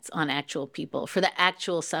impacts on actual people, for the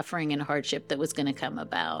actual suffering and hardship that was going to come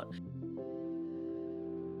about.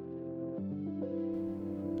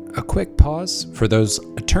 A quick pause for those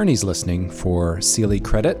attorneys listening for Seeley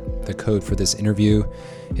credit. The code for this interview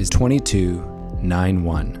is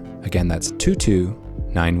 2291. Again, that's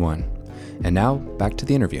 2291. And now back to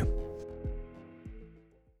the interview.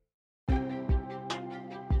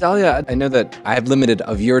 Dahlia, I know that I have limited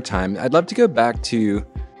of your time. I'd love to go back to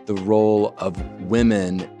the role of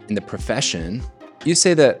women in the profession. You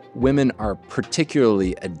say that women are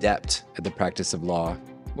particularly adept at the practice of law.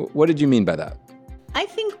 What did you mean by that? I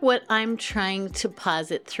think what I'm trying to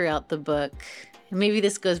posit throughout the book, and maybe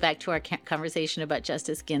this goes back to our conversation about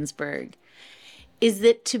Justice Ginsburg, is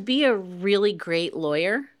that to be a really great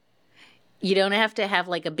lawyer, you don't have to have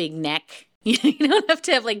a big neck. You don't have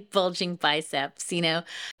to have bulging biceps,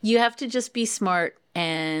 You have to just be smart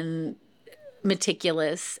and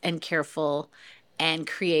meticulous and careful and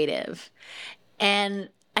creative. And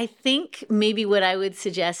I think maybe what I would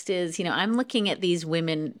suggest is, I'm looking at these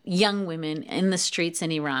women, young women in the streets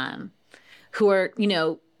in Iran who are,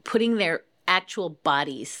 putting their actual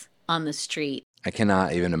bodies on the street. I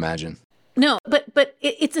cannot even imagine. No, but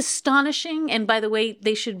it's astonishing. And by the way,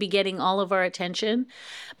 they should be getting all of our attention.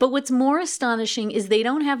 But what's more astonishing is they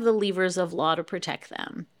don't have the levers of law to protect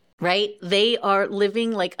them. Right? They are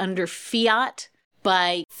living under fiat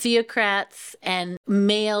by theocrats and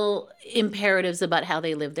male imperatives about how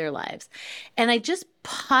they live their lives. And I just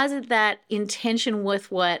posit that in tension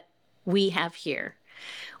with what we have here,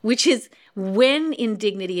 which is when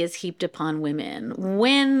indignity is heaped upon women,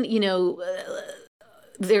 when,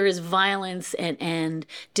 there is violence and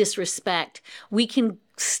disrespect, we can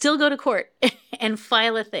still go to court and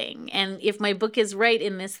file a thing. And if my book is right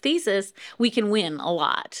in this thesis, we can win a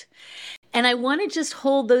lot. And I want to just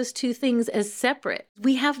hold those two things as separate.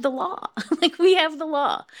 We have the law. We have the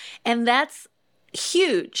law. And that's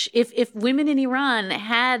huge. If women in Iran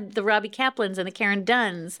had the Robbie Kaplans and the Karen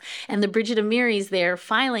Dunns and the Bridget Amiris there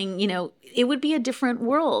filing, it would be a different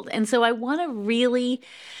world. And so I want to really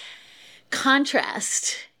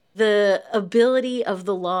contrast the ability of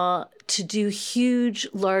the law to do huge,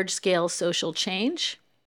 large-scale social change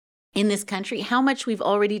in this country, how much we've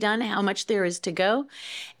already done, how much there is to go,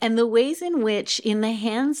 and the ways in which, in the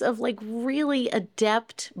hands of like really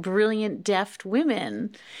adept, brilliant, deft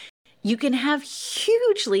women, you can have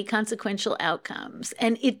hugely consequential outcomes.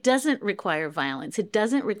 And it doesn't require violence. It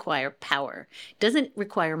doesn't require power. It doesn't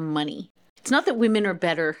require money. It's not that women are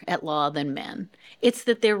better at law than men. It's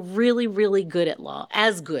that they're really, really good at law,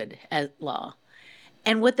 as good at law.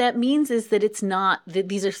 And what that means is that it's not, that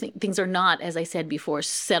these are things are not, as I said before,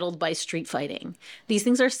 settled by street fighting. These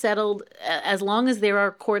things are settled as long as there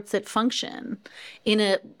are courts that function in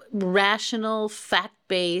a rational,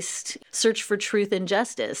 fact-based search for truth and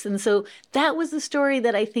justice. And so that was the story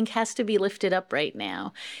that I think has to be lifted up right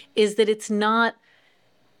now, is that it's not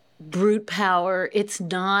brute power. It's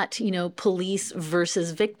not, police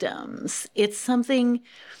versus victims. It's something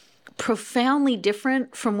profoundly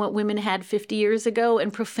different from what women had 50 years ago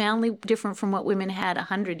and profoundly different from what women had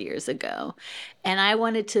 100 years ago. And I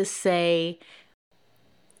wanted to say,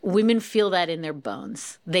 women feel that in their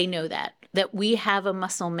bones. They know that we have a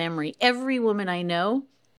muscle memory. Every woman I know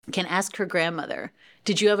can ask her grandmother,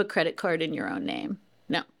 did you have a credit card in your own name?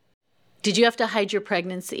 No. Did you have to hide your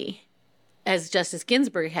pregnancy, as Justice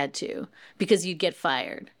Ginsburg had to, because you'd get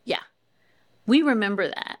fired? Yeah. We remember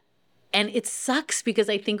that. And it sucks because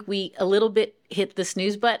I think we a little bit hit the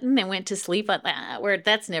snooze button and went to sleep on that, where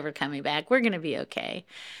that's never coming back. We're going to be okay.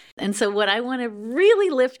 And so what I want to really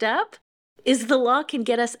lift up is the law can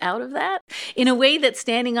get us out of that in a way that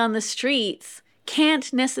standing on the streets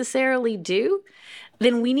can't necessarily do.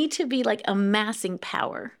 Then we need to be like amassing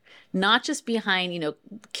power, not just behind,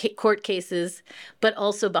 court cases, but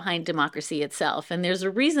also behind democracy itself. And there's a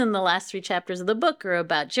reason the last 3 chapters of the book are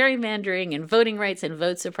about gerrymandering and voting rights and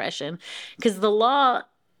vote suppression, because the law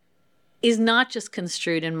is not just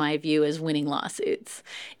construed, in my view, as winning lawsuits.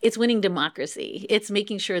 It's winning democracy. It's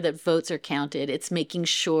making sure that votes are counted. It's making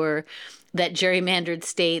sure that gerrymandered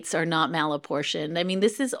states are not malapportioned. I mean,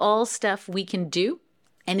 this is all stuff we can do,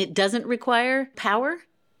 and it doesn't require power.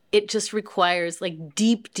 It just requires like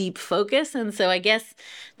deep, deep focus. And so I guess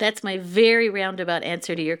that's my very roundabout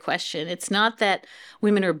answer to your question. It's not that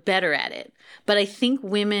women are better at it, but I think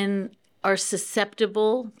women are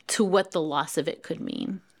susceptible to what the loss of it could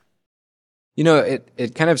mean.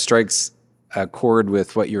 It kind of strikes a chord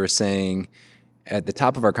with what you were saying at the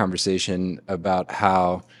top of our conversation about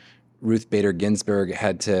how Ruth Bader Ginsburg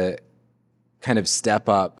had to kind of step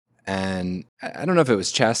up and I don't know if it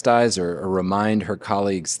was chastise or remind her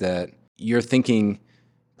colleagues that you're thinking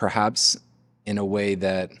perhaps in a way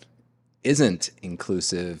that isn't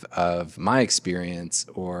inclusive of my experience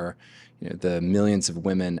or the millions of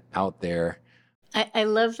women out there. I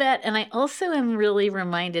love that. And I also am really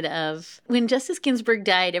reminded of when Justice Ginsburg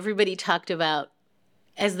died, everybody talked about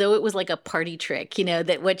as though it was like a party trick,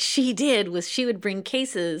 that what she did was she would bring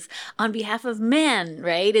cases on behalf of men,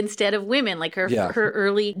 right? Instead of women, like her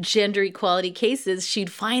early gender equality cases,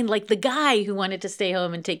 she'd find like the guy who wanted to stay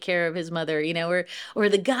home and take care of his mother, or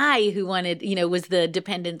the guy who wanted, was the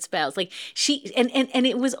dependent spouse. Like and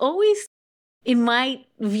it was always, in my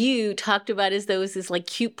view, talked about as though it was this like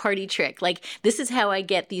cute party trick. Like, this is how I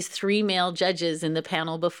get these 3 male judges in the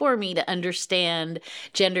panel before me to understand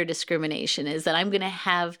gender discrimination, is that I'm going to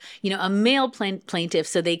have, a male plaintiff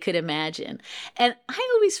so they could imagine. And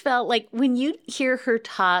I always felt like when you hear her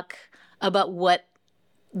talk about what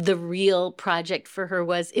the real project for her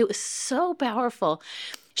was, it was so powerful.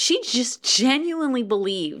 She just genuinely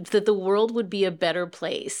believed that the world would be a better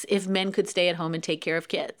place if men could stay at home and take care of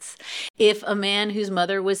kids. If a man whose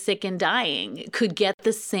mother was sick and dying could get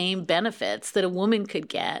the same benefits that a woman could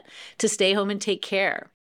get to stay home and take care.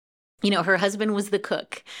 Her husband was the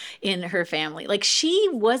cook in her family. Like, she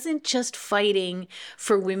wasn't just fighting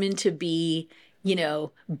for women to be,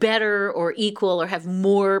 better or equal or have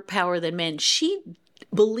more power than men. She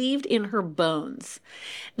believed in her bones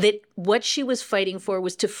that what she was fighting for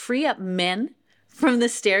was to free up men from the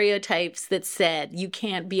stereotypes that said you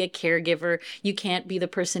can't be a caregiver, you can't be the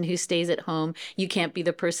person who stays at home, you can't be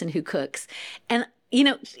the person who cooks. And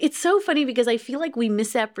it's so funny because I feel like we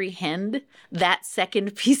misapprehend that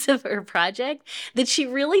second piece of her project, that she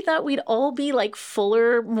really thought we'd all be like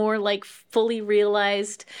fuller, more like fully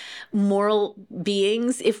realized moral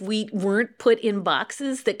beings if we weren't put in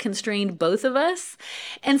boxes that constrained both of us.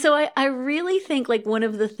 And so I really think like one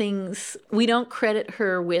of the things we don't credit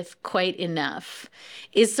her with quite enough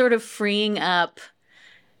is sort of freeing up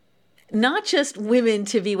not just women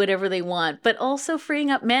to be whatever they want, but also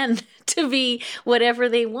freeing up men to be whatever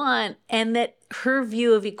they want. And that her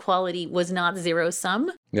view of equality was not zero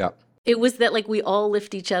sum. Yeah. It was that like we all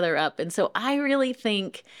lift each other up. And so I really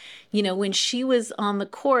think, when she was on the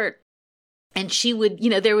court, And she would,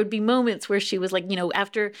 there would be moments where she was like,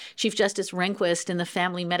 after Chief Justice Rehnquist in the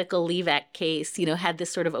Family Medical Leave Act case, had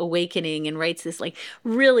this sort of awakening and writes this like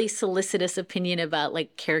really solicitous opinion about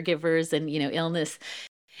like caregivers and, illness.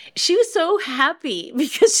 She was so happy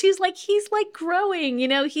because she's like, he's like growing,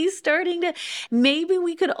 he's starting to, maybe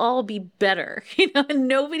we could all be better, and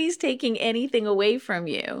nobody's taking anything away from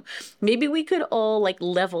you. Maybe we could all like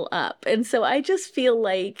level up. And so I just feel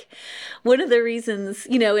like one of the reasons,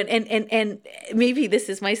 and maybe this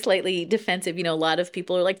is my slightly defensive, a lot of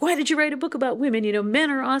people are like, why did you write a book about women? Men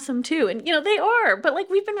are awesome too. And, they are, but like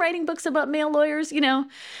we've been writing books about male lawyers,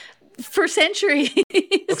 for centuries.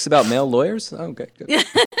 Books about male lawyers? Oh, okay, good.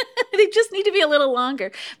 They just need to be a little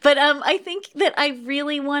longer. But I think that I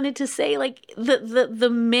really wanted to say, like, the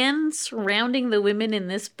men surrounding the women in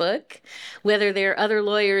this book, whether they're other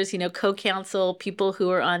lawyers, co-counsel, people who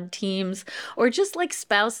are on teams, or just like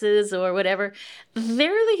spouses or whatever,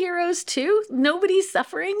 they're the heroes too. Nobody's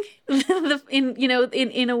suffering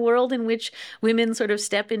in a world in which women sort of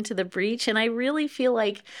step into the breach. And I really feel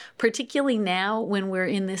like, particularly now when we're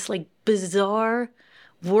in this like bizarre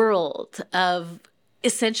world of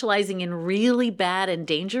essentializing in really bad and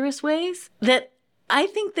dangerous ways, that I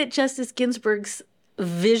think that Justice Ginsburg's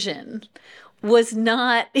vision was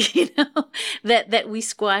not, that we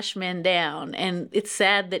squash men down. And it's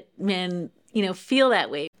sad that men, feel that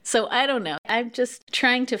way. So I don't know. I'm just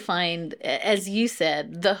trying to find, as you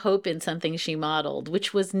said, the hope in something she modeled,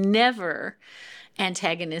 which was never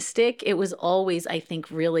antagonistic. It was always, I think,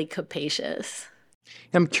 really capacious.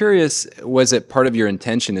 I'm curious, was it part of your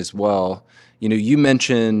intention as well? You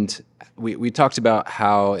mentioned, we talked about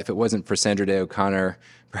how if it wasn't for Sandra Day O'Connor,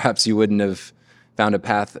 perhaps you wouldn't have found a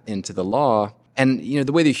path into the law. And,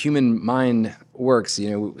 the way the human mind works,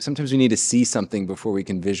 sometimes we need to see something before we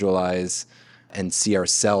can visualize and see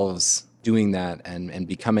ourselves doing that and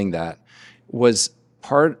becoming that. Was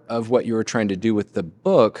part of what you were trying to do with the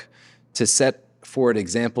book to set forward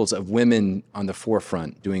examples of women on the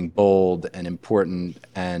forefront doing bold and important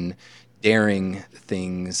and daring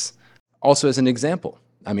things, also as an example?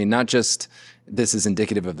 I mean, not just this is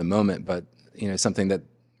indicative of the moment, but something that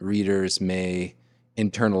readers may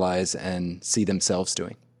internalize and see themselves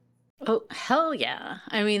doing. Oh, hell yeah.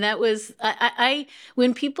 I mean, that was, I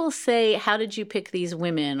when people say, how did you pick these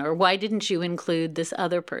women, or why didn't you include this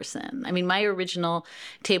other person? I mean, my original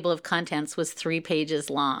table of contents was 3 pages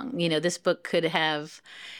long. This book could have,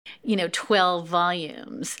 12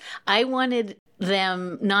 volumes. I wanted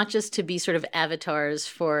them not just to be sort of avatars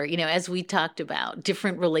for, as we talked about,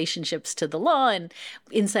 different relationships to the law and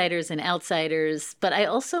insiders and outsiders. But I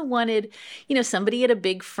also wanted, somebody at a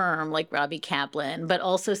big firm like Robbie Kaplan, but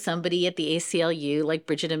also somebody at the ACLU like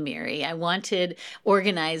Bridget Amiri. I wanted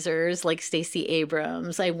organizers like Stacey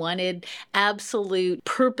Abrams. I wanted absolute,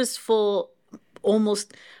 purposeful,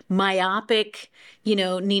 almost myopic,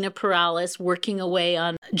 Nina Perales working away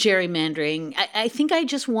on gerrymandering. I think I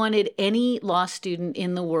just wanted any law student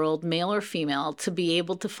in the world, male or female, to be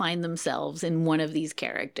able to find themselves in one of these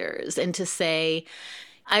characters and to say,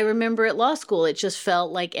 I remember at law school, it just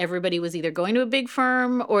felt like everybody was either going to a big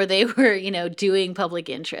firm or they were, doing public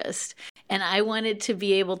interest. And I wanted to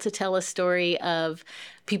be able to tell a story of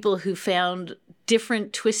people who found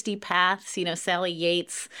different twisty paths, Sally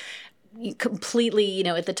Yates, completely,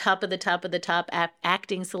 at the top of the top,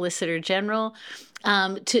 acting Solicitor General,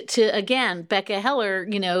 to again, Becca Heller,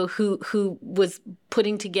 who was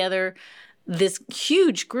putting together this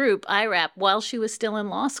huge group, IRAP, while she was still in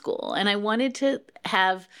law school. And I wanted to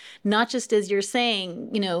have, not just as you're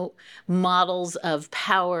saying, models of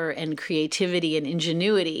power and creativity and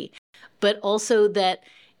ingenuity, but also that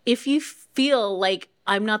if you feel like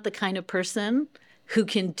I'm not the kind of person who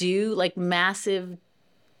can do like massive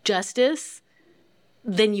justice,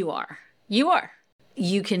 then you are.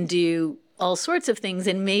 You can do all sorts of things.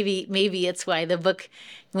 And maybe it's why the book,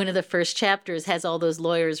 one of the first chapters, has all those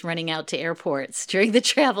lawyers running out to airports during the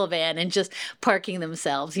travel ban and just parking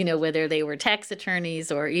themselves, whether they were tax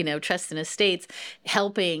attorneys or, trust and estates,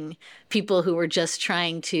 helping people who were just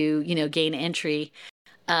trying to, gain entry.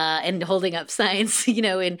 And holding up signs,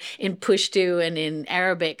 in Pashto and in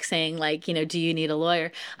Arabic saying like, do you need a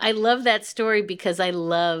lawyer? I love that story because I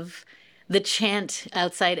love the chant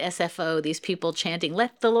outside SFO, these people chanting,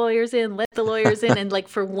 let the lawyers in, let the lawyers in. And like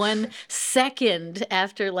for 1 second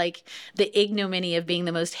after like the ignominy of being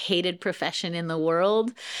the most hated profession in the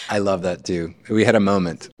world. I love that too. We had a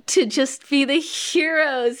moment. To just be the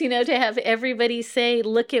heroes, to have everybody say,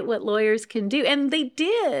 look at what lawyers can do. And they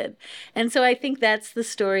did. And so I think that's the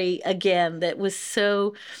story, again, that was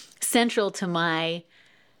so central to my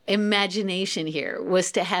imagination here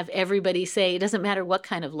was to have everybody say, it doesn't matter what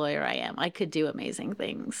kind of lawyer I am, I could do amazing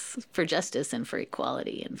things for justice and for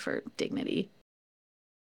equality and for dignity.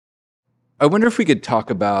 I wonder if we could talk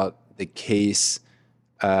about the case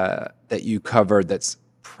that you covered that's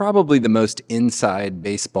probably the most inside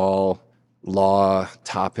baseball law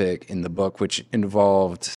topic in the book, which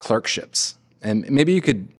involved clerkships. And maybe you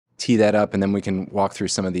could tee that up and then we can walk through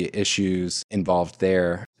some of the issues involved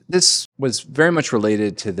there. This was very much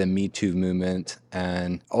related to the Me Too movement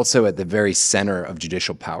and also at the very center of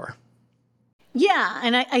judicial power. Yeah,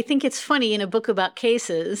 and I think it's funny in a book about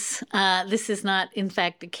cases, this is not, in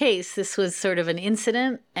fact, a case. This was sort of an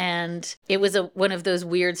incident, and it was one of those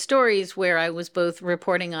weird stories where I was both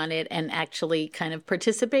reporting on it and actually kind of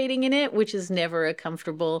participating in it, which is never a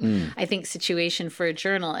comfortable, I think, situation for a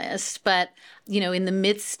journalist. But, you know, in the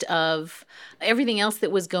midst of everything else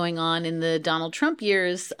that was going on in the Donald Trump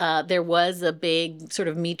years, there was a big sort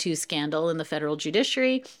of Me Too scandal in the federal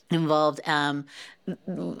judiciary, involved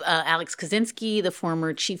Alex Kozinski, the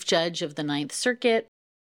former chief judge of the Ninth Circuit.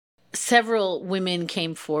 Several women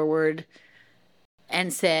came forward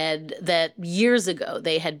and said that years ago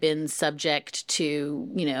they had been subject to,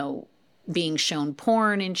 you know, being shown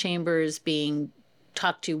porn in chambers, being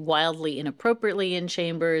talked to wildly inappropriately in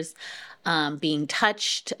chambers, being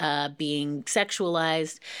touched, being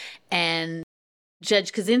sexualized. And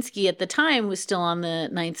Judge Kozinski at the time, was still on the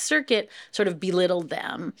Ninth Circuit, sort of belittled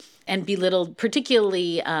them and belittled,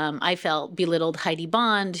 particularly, I felt, belittled Heidi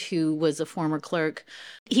Bond, who was a former clerk.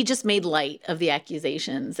 He just made light of the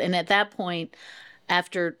accusations. And at that point,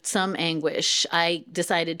 after some anguish, I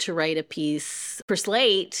decided to write a piece for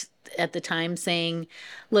Slate at the time saying,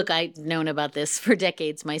 look, I'd known about this for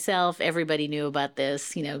decades myself. Everybody knew about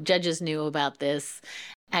this. You know, judges knew about this.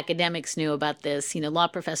 Academics knew about this. You know, law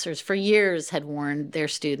professors for years had warned their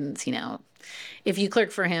students, you know, if you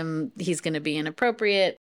clerk for him, he's going to be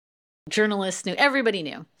inappropriate. Journalists knew, everybody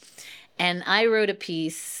knew. And I wrote a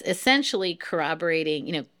piece essentially corroborating,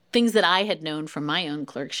 you know, things that I had known from my own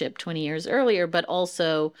clerkship 20 years earlier, but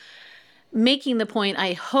also making the point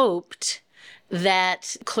I hoped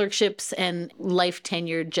that clerkships and life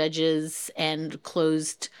tenured judges and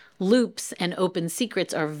closed loops and open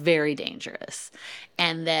secrets are very dangerous,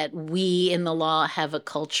 and that we in the law have a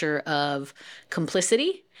culture of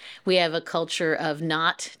complicity. We have a culture of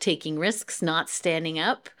not taking risks, not standing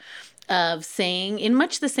up, of saying, in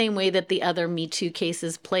much the same way that the other Me Too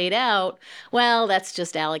cases played out, well, that's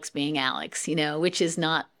just Alex being Alex, you know, which is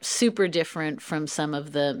not super different from some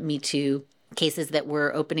of the Me Too cases that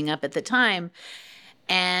were opening up at the time.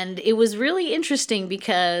 And it was really interesting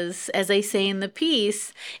because, as I say in the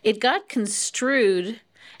piece, it got construed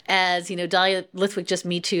as, you know, Dahlia Lithwick just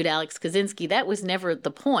Me Too'd Alex Kozinski. That was never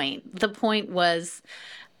the point. The point was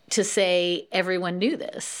to say everyone knew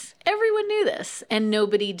this. Everyone knew this, and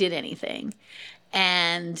nobody did anything.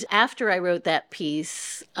 And after I wrote that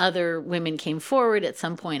piece, other women came forward at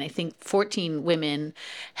some point. I think 14 women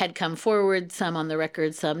had come forward, some on the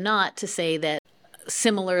record, some not, to say that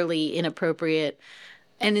similarly inappropriate,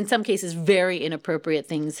 and in some cases very inappropriate,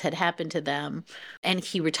 things had happened to them. And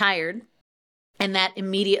he retired. And that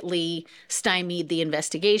immediately stymied the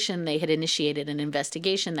investigation. They had initiated an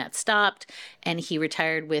investigation that stopped, and he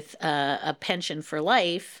retired with a pension for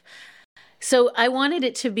life. So I wanted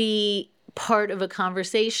it to be part of a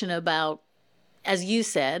conversation about, as you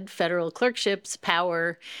said, federal clerkships,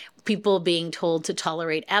 power, people being told to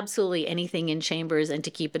tolerate absolutely anything in chambers and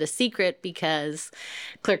to keep it a secret because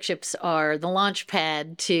clerkships are the launch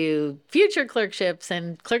pad to future clerkships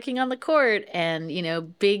and clerking on the court and, you know,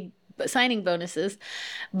 big signing bonuses.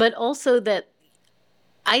 But also that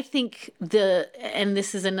I think and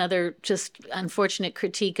this is another just unfortunate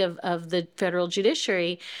critique of the federal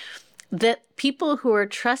judiciary, that people who are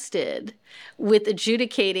trusted with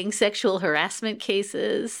adjudicating sexual harassment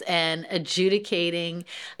cases and adjudicating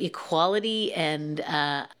equality and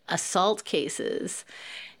assault cases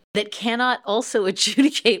that cannot also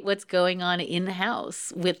adjudicate what's going on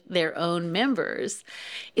in-house with their own members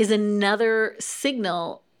is another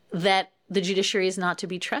signal that the judiciary is not to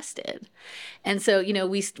be trusted. And so, you know,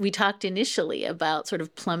 we talked initially about sort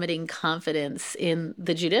of plummeting confidence in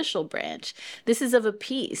the judicial branch. This is of a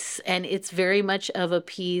piece, and it's very much of a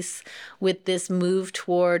piece with this move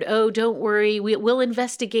toward, oh, don't worry, we'll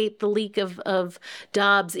investigate the leak of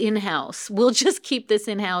Dobbs in-house. We'll just keep this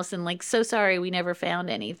in-house, and like, so sorry, we never found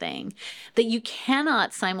anything. That you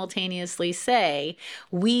cannot simultaneously say,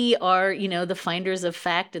 we are, you know, the finders of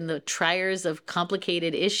fact and the triers of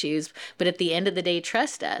complicated issues, but at the end of the day,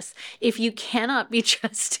 trust us, if you cannot be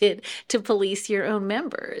trusted to police your own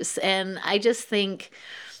members. And I just think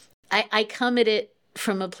I come at it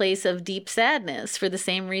from a place of deep sadness for the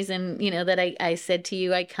same reason, that I said to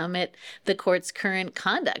you, I come at the court's current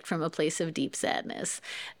conduct from a place of deep sadness.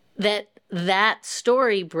 That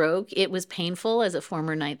story broke. It was painful as a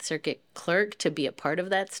former Ninth Circuit clerk to be a part of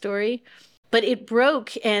that story. But it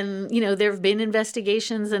broke, and, there have been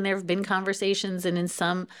investigations and there have been conversations, and in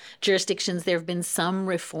some jurisdictions there have been some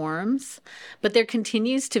reforms. But there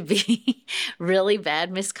continues to be really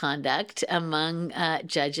bad misconduct among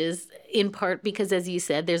judges, in part because, as you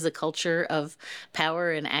said, there's a culture of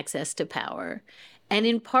power and access to power. And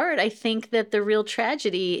in part, I think that the real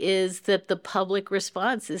tragedy is that the public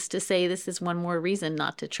response is to say this is one more reason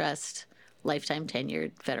not to trust lifetime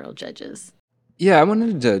tenured federal judges. Yeah, I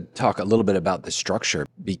wanted to talk a little bit about the structure,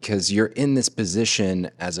 because you're in this position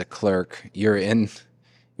as a clerk. You're in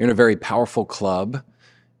a very powerful club.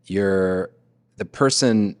 You're the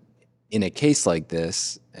person in a case like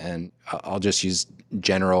this, and I'll just use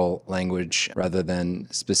general language rather than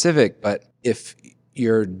specific, but if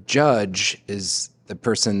your judge is the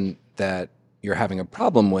person that you're having a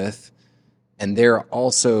problem with, and they're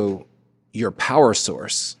also your power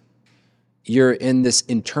source, you're in this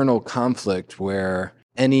internal conflict where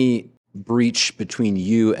any breach between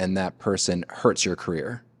you and that person hurts your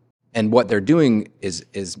career. And what they're doing is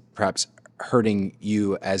perhaps hurting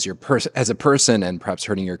you as as a person, and perhaps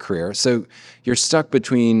hurting your career. So you're stuck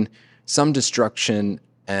between some destruction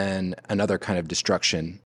and another kind of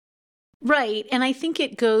destruction. Right. And I think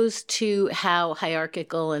it goes to how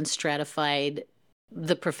hierarchical and stratified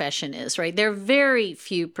the profession is, right? There are very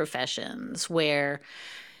few professions where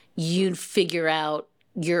you figure out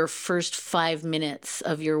your first 5 minutes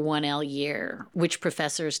of your 1L year, which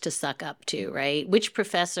professors to suck up to, right? Which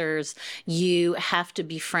professors you have to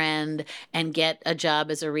befriend and get a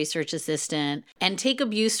job as a research assistant and take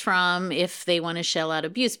abuse from if they want to shell out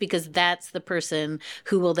abuse, because that's the person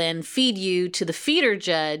who will then feed you to the feeder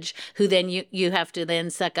judge, who then you have to then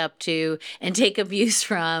suck up to and take abuse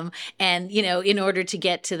from, and, in order to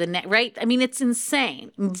get to the next, right? I mean, it's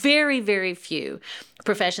insane. Very, very few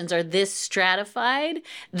professions are this stratified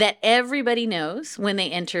that everybody knows when they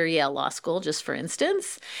enter Yale Law School, just for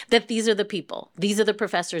instance, that these are the people. These are the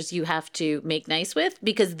professors you have to make nice with,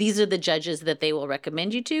 because these are the judges that they will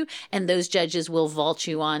recommend you to, and those judges will vault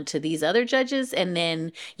you on to these other judges, and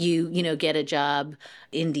then you get a job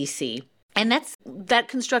in DC. And that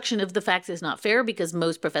construction of the facts is not fair, because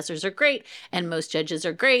most professors are great and most judges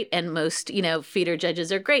are great and most, feeder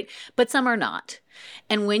judges are great, but some are not.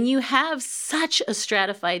 And when you have such a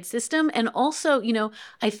stratified system, and also,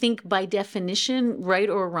 I think by definition, right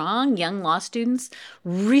or wrong, young law students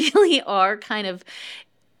really are kind of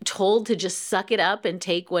told to just suck it up and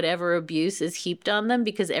take whatever abuse is heaped on them,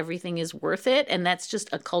 because everything is worth it. And that's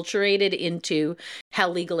just acculturated into how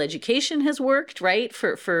legal education has worked, right?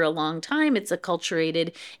 For a long time, it's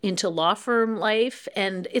acculturated into law firm life,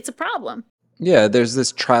 and it's a problem. Yeah, there's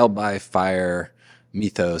this trial by fire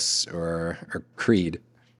mythos or creed.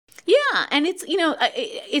 Yeah, and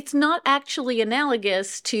it's not actually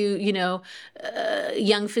analogous to,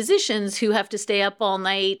 young physicians who have to stay up all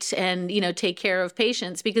night and, take care of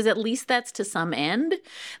patients, because at least that's to some end.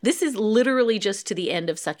 This is literally just to the end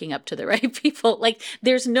of sucking up to the right people. Like,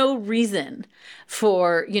 there's no reason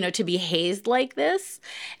for, to be hazed like this.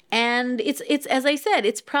 And it's as I said,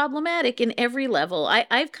 it's problematic in every level.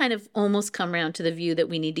 I've kind of almost come around to the view that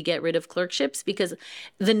we need to get rid of clerkships, because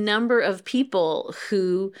the number of people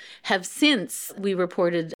who have since, we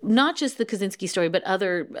reported not just the Kaczynski story, but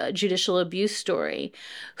other judicial abuse story,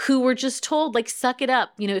 who were just told, like, suck it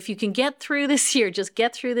up. If you can get through this year, just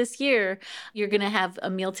get through this year, you're going to have a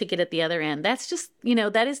meal ticket at the other end. That's just,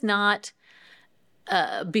 that is not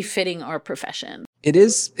befitting our profession. It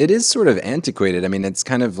is sort of antiquated. I mean, it's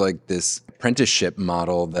kind of like this apprenticeship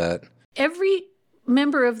model that every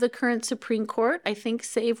member of the current Supreme Court, I think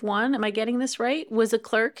save one, am I getting this right, was a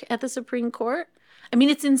clerk at the Supreme Court. I mean,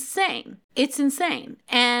 it's insane. It's insane.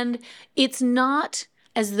 And it's not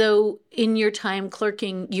as though in your time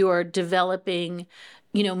clerking, you are developing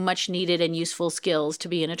much needed and useful skills to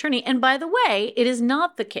be an attorney. And by the way, it is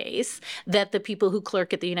not the case that the people who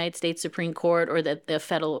clerk at the United States Supreme Court or that the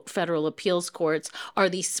federal appeals courts are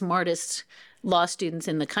the smartest law students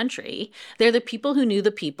in the country. They're the people who knew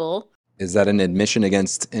the people. Is that an admission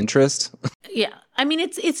against interest? Yeah. I mean,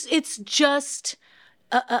 it's just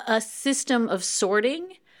a system of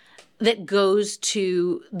sorting that goes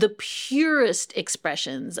to the purest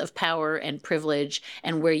expressions of power and privilege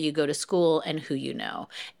and where you go to school and who you know.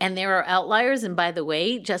 And there are outliers. And by the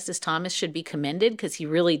way, Justice Thomas should be commended, because he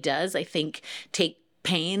really does, I think, take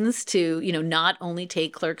pains to, not only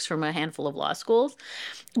take clerks from a handful of law schools,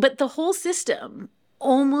 but the whole system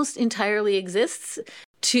almost entirely exists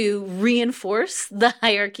to reinforce the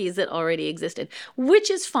hierarchies that already existed,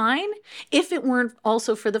 which is fine if it weren't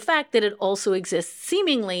also for the fact that it also exists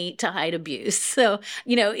seemingly to hide abuse. So,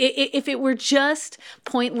 if it were just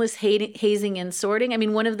pointless hazing and sorting, I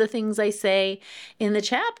mean, one of the things I say in the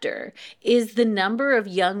chapter is the number of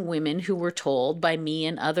young women who were told by me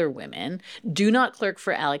and other women, do not clerk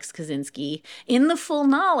for Alex Kozinski, in the full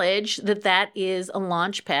knowledge that that is a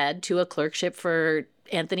launch pad to a clerkship for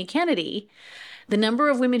Anthony Kennedy. The number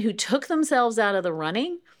of women who took themselves out of the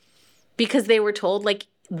running because they were told, like,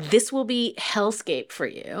 this will be hellscape for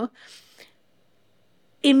you,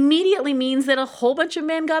 immediately means that a whole bunch of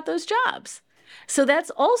men got those jobs. So that's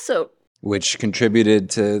also... Which contributed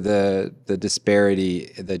to the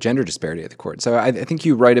disparity, the gender disparity at the court. So I think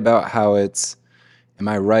you write about how it's, am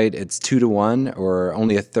I right, it's 2-1, or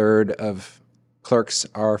only a third of clerks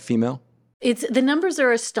are female? The numbers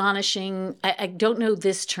are astonishing. I don't know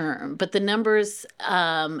this term, but the numbers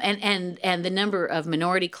and the number of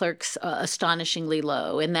minority clerks astonishingly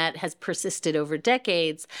low, and that has persisted over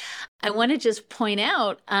decades. I want to just point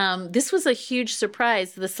out this was a huge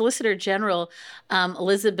surprise. The Solicitor General,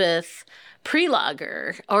 Elizabeth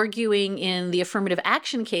Prelager, arguing in the affirmative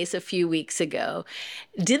action case a few weeks ago,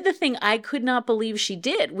 did the thing I could not believe she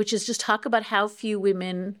did, which is just talk about how few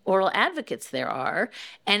women oral advocates there are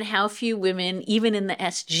and how few women, even in the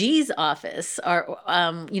SG's office, are,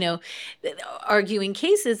 arguing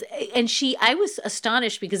cases. And I was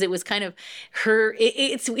astonished because it was kind of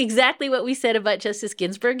it's exactly what we said about Justice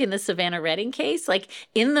Ginsburg in the Savannah Redding case. Like,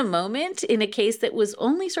 in the moment, in a case that was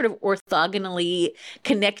only sort of orthogonally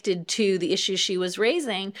connected to the issue she was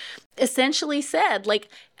raising, essentially said, like,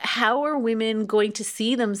 how are women going to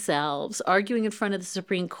see themselves arguing in front of the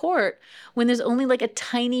Supreme Court when there's only like a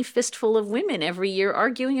tiny fistful of women every year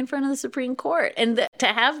arguing in front of the Supreme Court? And to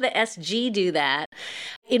have the SG do that,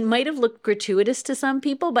 it might have looked gratuitous to some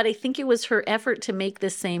people, but I think it was her effort to make the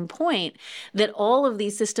same point that all of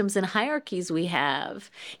these systems and hierarchies we have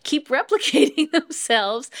keep replicating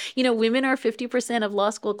themselves. Women are 50% of law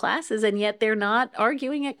school classes, and yet they're not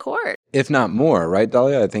arguing at court. If not more, right,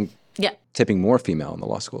 Dahlia? I think yeah, tipping more female in the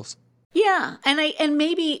law schools. Yeah, and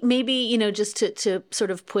maybe just to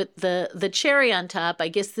sort of put the cherry on top, I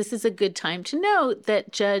guess this is a good time to note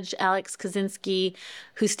that Judge Alex Kozinski,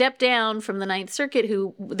 who stepped down from the Ninth Circuit,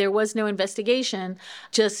 who there was no investigation,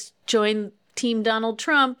 just joined Team Donald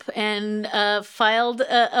Trump and filed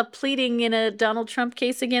a pleading in a Donald Trump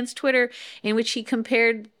case against Twitter in which he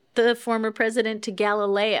compared the former president to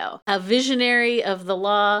Galileo, a visionary of the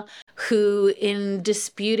law who, in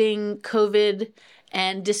disputing COVID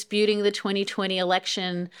and disputing the 2020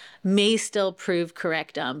 election, may still prove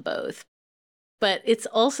correct on both. But it's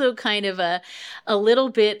also kind of a little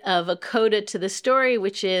bit of a coda to the story,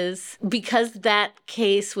 which is because that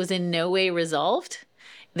case was in no way resolved.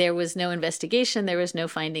 There was no investigation. There was no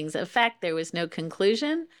findings of fact. There was no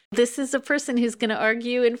conclusion. This is a person who's going to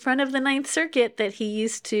argue in front of the Ninth Circuit that he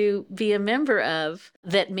used to be a member of,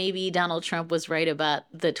 that maybe Donald Trump was right about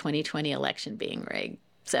the 2020 election being rigged.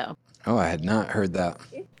 So. Oh, I had not heard that.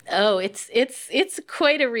 Oh, it's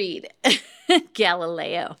quite a read.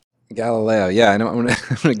 Galileo. Yeah, I know. I'm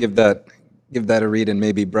gonna give that a read and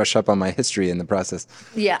maybe brush up on my history in the process.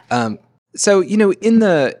 Yeah. So in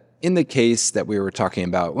the case that we were talking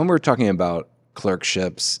about, when we were talking about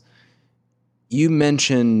clerkships, you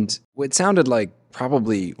mentioned what sounded like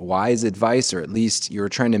probably wise advice, or at least you were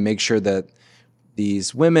trying to make sure that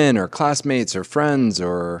these women or classmates or friends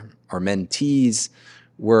or mentees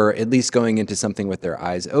were at least going into something with their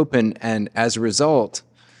eyes open. And as a result,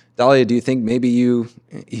 Dahlia, do you think maybe you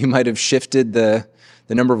might have shifted the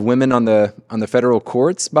number of women on the federal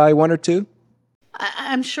courts by 1 or 2?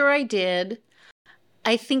 I'm sure I did.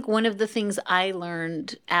 I think one of the things I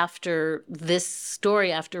learned after this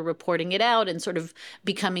story, after reporting it out and sort of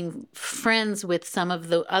becoming friends with some of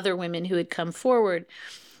the other women who had come forward,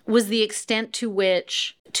 was the extent to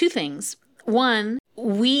which, 2 things. One,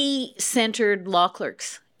 we centered law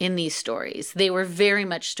clerks in these stories. They were very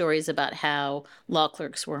much stories about how law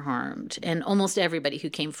clerks were harmed. And almost everybody who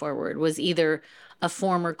came forward was either a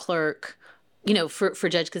former clerk, for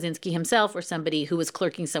Judge Kozinski himself, or somebody who was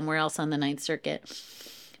clerking somewhere else on the Ninth Circuit.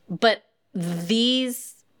 But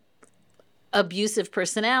these abusive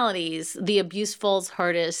personalities, the abuse falls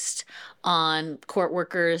hardest on court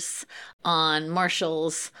workers, on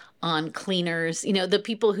marshals, on cleaners, the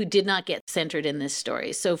people who did not get centered in this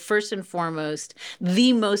story. So first and foremost,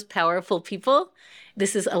 the most powerful people.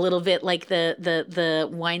 This is a little bit like the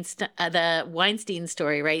Weinstein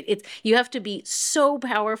story, right? You have to be so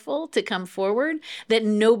powerful to come forward that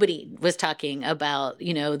nobody was talking about,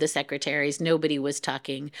 the secretaries. Nobody was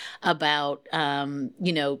talking about,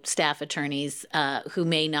 staff attorneys who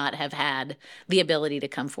may not have had the ability to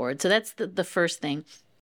come forward. So that's the first thing.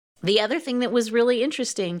 The other thing that was really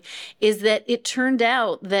interesting is that it turned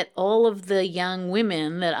out that all of the young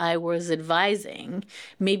women that I was advising,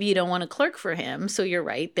 maybe you don't want to clerk for him. So you're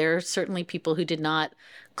right. There are certainly people who did not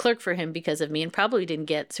clerk for him because of me and probably didn't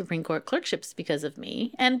get Supreme Court clerkships because of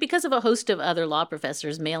me and because of a host of other law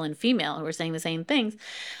professors, male and female, who were saying the same things.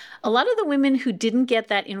 A lot of the women who didn't get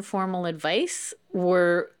that informal advice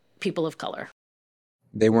were people of color.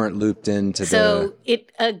 They weren't looped into So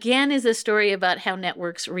it, again, is a story about how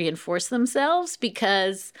networks reinforce themselves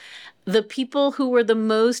because the people who were the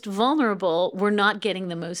most vulnerable were not getting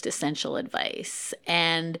the most essential advice.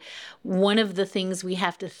 And one of the things we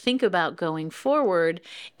have to think about going forward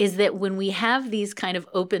is that when we have these kind of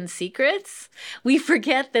open secrets, we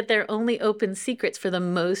forget that they're only open secrets for the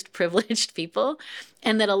most privileged people,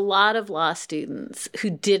 and that a lot of law students who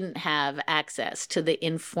didn't have access to the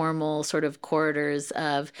informal sort of corridors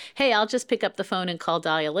of, hey, I'll just pick up the phone and call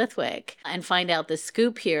Dahlia Lithwick and find out the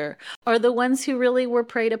scoop here, are the ones who really were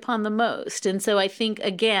preyed upon the most. And so I think,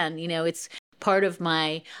 again, it's part of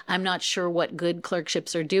I'm not sure what good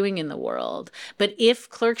clerkships are doing in the world, but if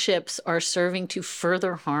clerkships are serving to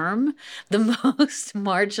further harm the most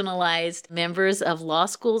marginalized members of law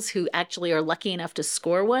schools who actually are lucky enough to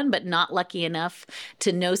score one, but not lucky enough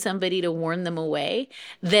to know somebody to warn them away,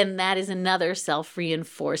 then that is another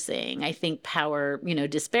self-reinforcing, I think, power,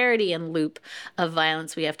 disparity and loop of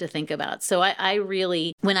violence we have to think about. So I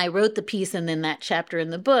really, when I wrote the piece and then that chapter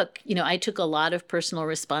in the book, I took a lot of personal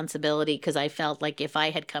responsibility because I felt like if I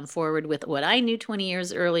had come forward with what I knew 20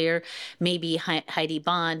 years earlier, maybe Heidi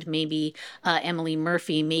Bond, maybe Emily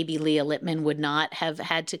Murphy, maybe Leah Lippman would not have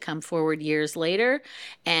had to come forward years later.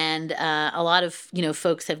 And a lot of,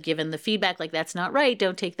 folks have given the feedback like, that's not right.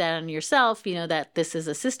 Don't take that on yourself, that this is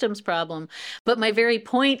a systems problem. But my very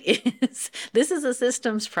point is this is a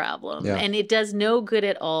systems problem. Yeah. And it does no good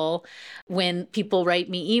at all when people write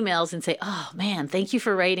me emails and say, oh man, thank you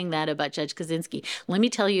for writing that about Judge Kaczynski. Let me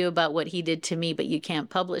tell you about what he did to me, but you can't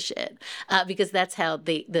publish it because that's how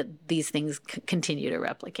these things continue to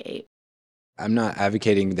replicate. I'm not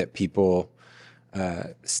advocating that people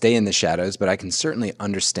stay in the shadows, but I can certainly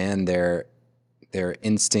understand their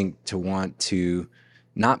instinct to want to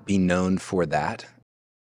not be known for that.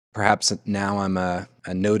 Perhaps now I'm a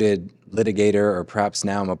noted litigator, or perhaps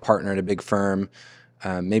now I'm a partner at a big firm.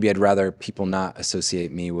 Maybe I'd rather people not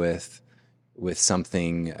associate me with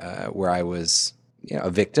something where I was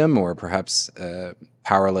a victim, or perhaps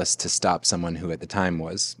powerless to stop someone who at the time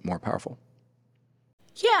was more powerful.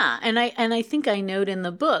 Yeah, and I think I note in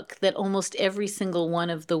the book that almost every single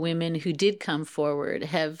one of the women who did come forward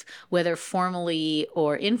have, whether formally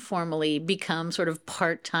or informally, become sort of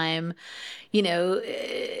part-time,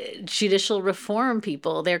 judicial reform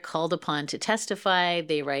people. They're called upon to testify.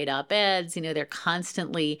 They write op-eds. They're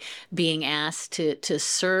constantly being asked to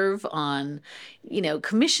serve on,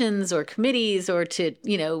 commissions or committees or to,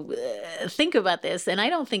 think about this. And I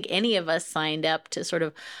don't think any of us signed up to sort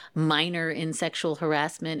of minor in sexual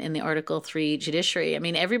harassment in the Article 3 judiciary. I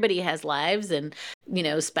mean, everybody has lives and,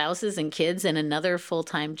 spouses and kids and another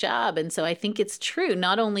full-time job. And so I think it's true.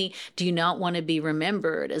 Not only do you not want to be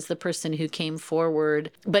remembered as the person who came forward,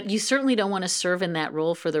 but you certainly don't want to serve in that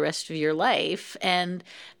role for the rest of your life. And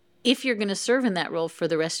if you're going to serve in that role for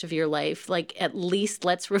the rest of your life, at least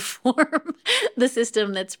let's reform the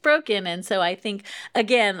system that's broken. And so I think,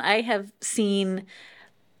 again, I have seen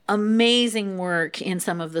amazing work in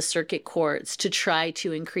some of the circuit courts to try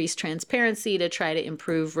to increase transparency, to try to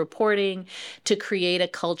improve reporting, to create a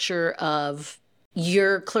culture of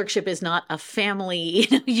your clerkship is not a family,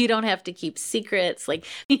 you don't have to keep secrets,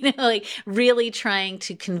 really trying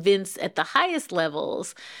to convince at the highest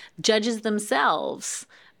levels judges themselves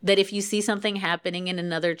that if you see something happening in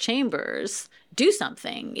another chambers, do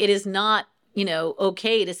something. It is not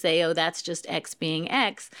okay to say, oh, that's just X being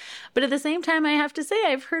X. But at the same time, I have to say,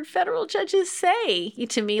 I've heard federal judges say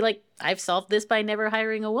to me, I've solved this by never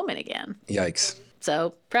hiring a woman again. Yikes.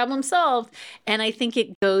 So problem solved. And I think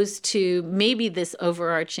it goes to maybe this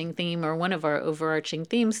overarching theme, or one of our overarching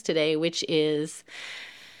themes today, which is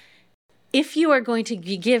if you are going to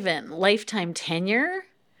be given lifetime tenure,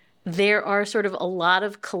 there are sort of a lot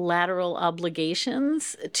of collateral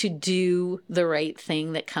obligations to do the right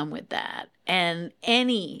thing that come with that. And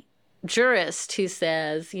any jurist who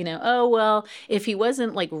says, oh, well, if he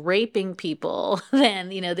wasn't like raping people, then,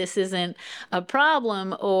 this isn't a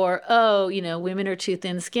problem. Or, oh, women are too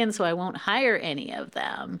thin-skinned, so I won't hire any of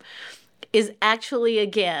them, is actually,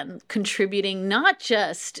 again, contributing not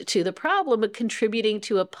just to the problem, but contributing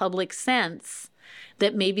to a public sense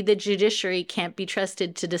that maybe the judiciary can't be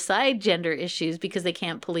trusted to decide gender issues because they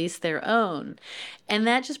can't police their own. And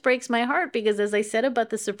that just breaks my heart because, as I said about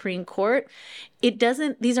the Supreme Court,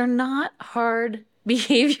 these are not hard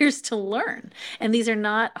behaviors to learn. And these are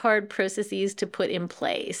not hard processes to put in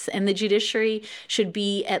place. And the judiciary should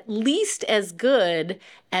be at least as good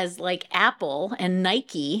as like Apple and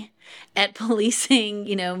Nike at policing,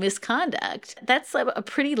 misconduct. That's a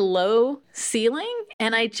pretty low ceiling.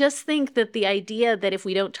 And I just think that the idea that if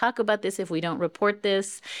we don't talk about this, if we don't report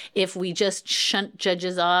this, if we just shunt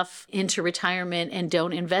judges off into retirement and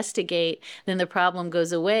don't investigate, then the problem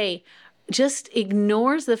goes away, just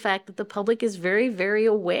ignores the fact that the public is very, very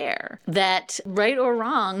aware that, right or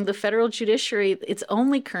wrong, the federal judiciary, its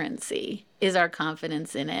only currency is our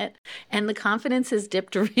confidence in it. And the confidence has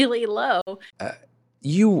dipped really low.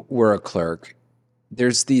 You were a clerk.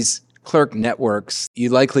 There's these clerk networks. You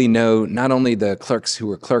likely know not only the clerks who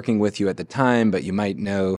were clerking with you at the time, but you might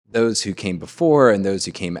know those who came before and those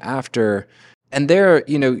who came after. And there,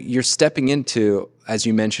 you're stepping into, as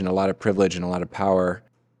you mentioned, a lot of privilege and a lot of power.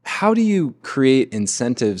 How do you create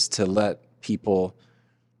incentives to let people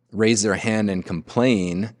raise their hand and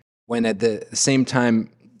complain when at the same time,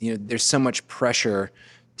 there's so much pressure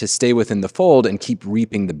to stay within the fold and keep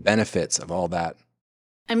reaping the benefits of all that?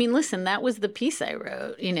 I mean, listen, that was the piece I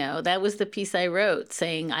wrote, that was the piece I wrote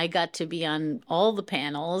saying I got to be on all the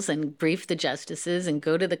panels and brief the justices and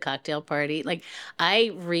go to the cocktail party. Like,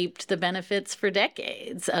 I reaped the benefits for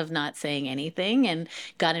decades of not saying anything and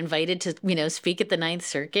got invited to, speak at the Ninth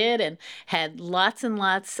Circuit and had lots and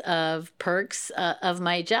lots of perks of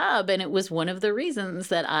my job. And it was one of the reasons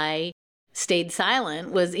that I stayed silent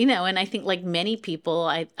was, and I think like many people,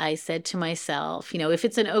 I said to myself, if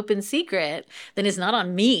it's an open secret, then it's not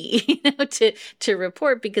on me, to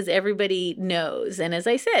report because everybody knows. And as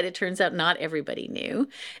I said, it turns out not everybody knew.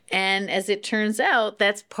 And as it turns out,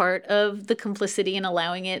 that's part of the complicity in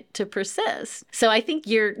allowing it to persist. So I think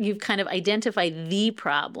you've kind of identified the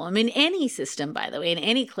problem in any system, by the way, in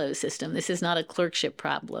any closed system. This is not a clerkship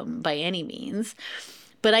problem by any means.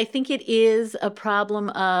 But I think it is a problem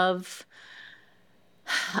of,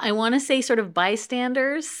 I want to say sort of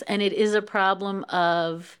bystanders, and it is a problem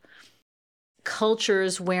of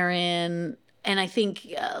cultures wherein, and I think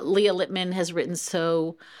Leah Littman has written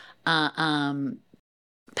so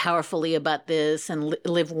powerfully about this, and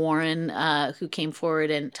Liv Warren, who came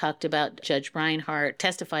forward and talked about Judge Reinhart,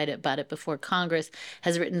 testified about it before Congress,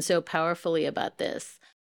 has written so powerfully about this.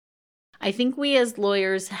 I think we as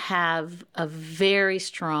lawyers have a very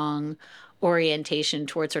strong orientation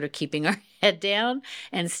towards sort of keeping our head down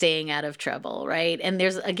and staying out of trouble, right? And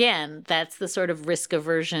there's, again, that's the sort of risk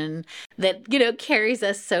aversion that, carries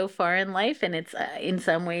us so far in life. And it's in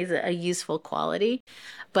some ways a useful quality.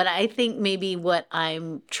 But I think maybe what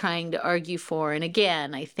I'm trying to argue for, and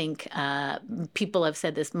again, I think people have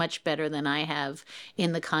said this much better than I have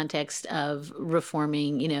in the context of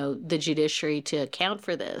reforming, the judiciary to account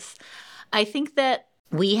for this. I think that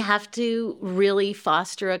we have to really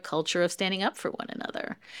foster a culture of standing up for one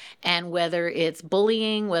another. And whether it's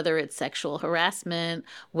bullying, whether it's sexual harassment,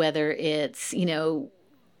 whether it's,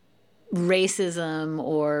 racism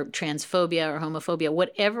or transphobia or homophobia,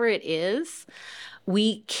 whatever it is,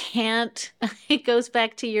 we can't, it goes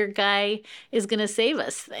back to your guy is going to save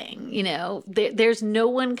us thing. There's no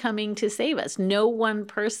one coming to save us. No one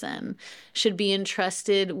person should be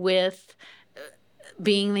entrusted with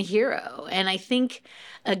being the hero. And I think,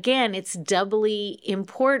 again, it's doubly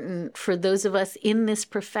important for those of us in this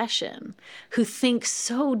profession who think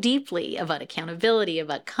so deeply about accountability,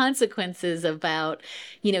 about consequences, about,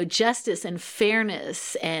 justice and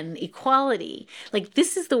fairness and equality. Like,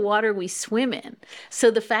 this is the water we swim in. So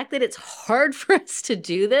the fact that it's hard for us to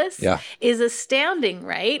do this is astounding,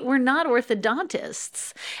 right? We're not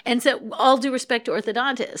orthodontists. And so, all due respect to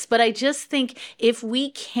orthodontists, but I just think if we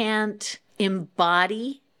can't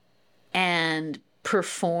embody and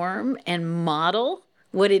perform and model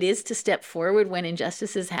what it is to step forward when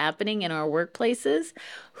injustice is happening in our workplaces,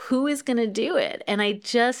 who is going to do it? And I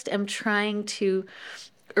just am trying to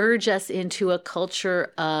urge us into a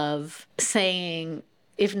culture of saying,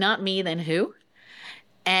 if not me, then who?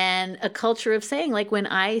 And a culture of saying, like, when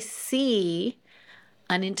I see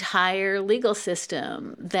an entire legal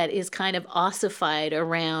system that is kind of ossified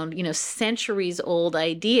around, centuries old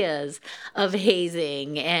ideas of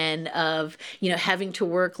hazing and of, having to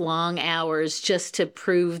work long hours just to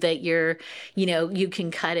prove that you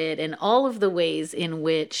can cut it, and all of the ways in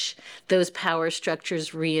which those power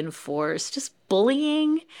structures reinforce just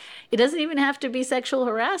bullying. It doesn't even have to be sexual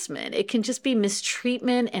harassment. It can just be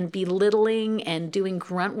mistreatment and belittling and doing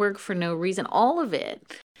grunt work for no reason, all of it.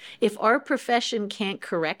 If our profession can't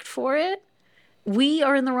correct for it, we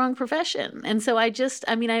are in the wrong profession. And so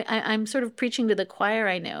I'm sort of preaching to the choir,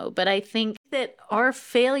 I know, but I think that our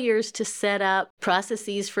failures to set up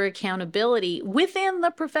processes for accountability within the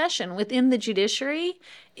profession, within the judiciary,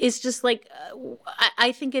 is just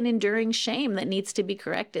I think an enduring shame that needs to be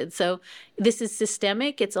corrected. So this is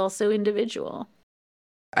systemic. It's also individual.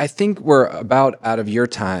 I think we're about out of your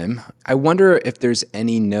time. I wonder if there's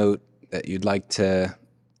any note that you'd like to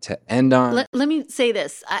end on. Let me say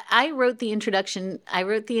this. I wrote the introduction. I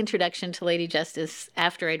wrote the introduction to Lady Justice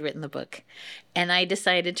after I'd written the book, and I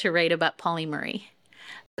decided to write about Pauli Murray,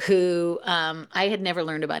 who I had never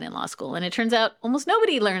learned about in law school. And it turns out almost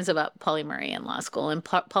nobody learns about Pauli Murray in law school. And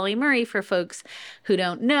Pauli Murray, for folks who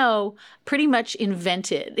don't know, pretty much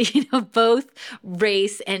invented, both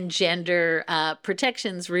race and gender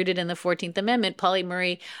protections rooted in the 14th Amendment. Pauli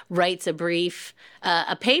Murray writes a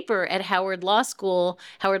paper at Howard Law School,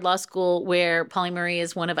 where Pauli Murray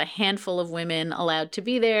is one of a handful of women allowed to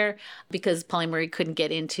be there because Pauli Murray couldn't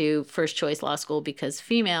get into first choice law school because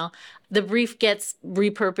female. The brief gets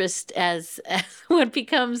repurposed as what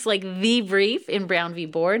becomes the brief in Brown v.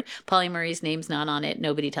 Board. Pauli Murray's name's not on it.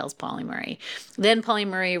 Nobody tells Pauli Murray. Then Pauli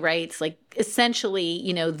Murray writes essentially,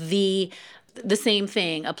 the same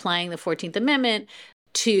thing, applying the 14th Amendment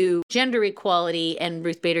to gender equality, and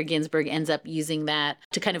Ruth Bader Ginsburg ends up using that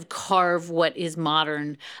to kind of carve what is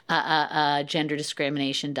modern gender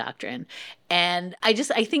discrimination doctrine. And I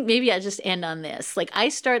think maybe I'll just end on this. I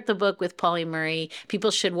start the book with Pauli Murray.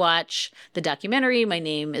 People should watch the documentary, My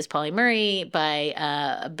Name is Pauli Murray,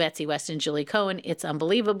 by Betsy West and Julie Cohen. It's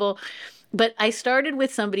unbelievable. But I started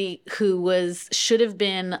with somebody who should have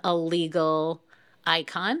been a legal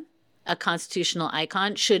icon, a constitutional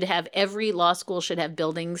icon. Every law school should have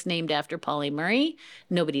buildings named after Pauli Murray.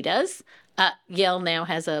 Nobody does. Yale now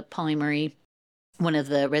has a Pauli Murray, one of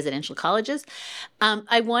the residential colleges.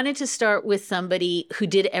 I wanted to start with somebody who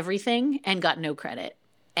did everything and got no credit,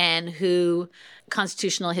 and who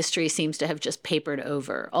constitutional history seems to have just papered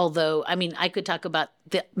over. Although, I could talk about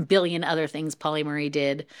the billion other things Pauli Murray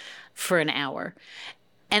did for an hour.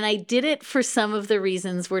 And I did it for some of the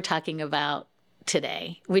reasons we're talking about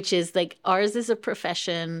today, which is ours is a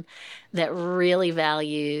profession that really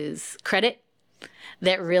values credit,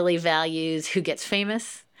 that really values who gets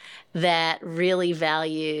famous, that really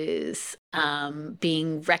values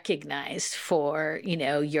being recognized for,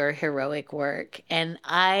 your heroic work. And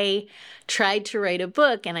I tried to write a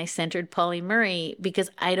book, and I centered Pauli Murray because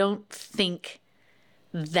I don't think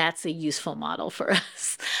that's a useful model for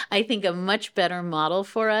us. I think a much better model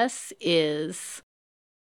for us is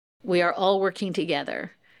we are all working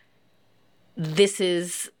together. This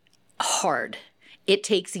is hard. It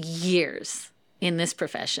takes years in this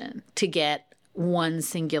profession to get one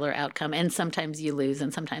singular outcome. And sometimes you lose,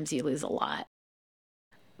 and sometimes you lose a lot.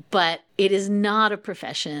 But it is not a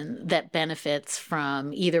profession that benefits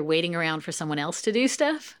from either waiting around for someone else to do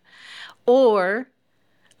stuff, or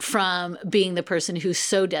from being the person who's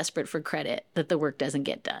so desperate for credit that the work doesn't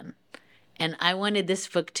get done. And I wanted this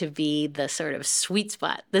book to be the sort of sweet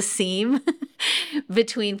spot, the seam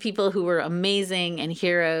between people who were amazing and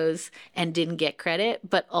heroes and didn't get credit,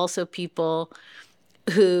 but also people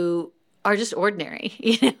who are just ordinary.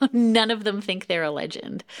 None of them think they're a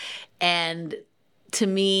legend. And to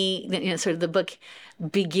me, sort of the book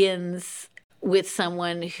begins with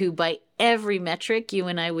someone who, by every metric you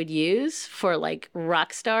and I would use for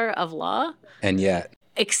rock star of law, and yet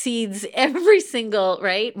exceeds every single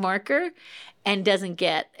marker and doesn't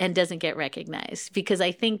get recognized. Because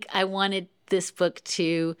I think I wanted this book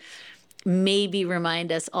to maybe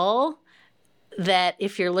remind us all that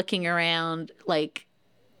if you're looking around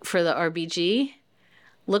for the RBG,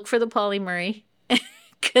 look for the Pauli Murray,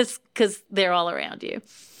 because they're all around you.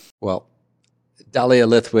 Well, Dahlia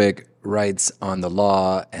Lithwick writes on the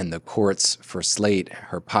law and the courts for Slate.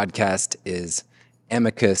 Her podcast is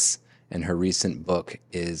Amicus, and her recent book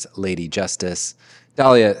is Lady Justice.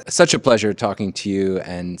 Dahlia, such a pleasure talking to you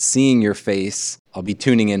and seeing your face. I'll be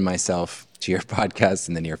tuning in myself to your podcast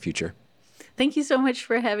in the near future. Thank you so much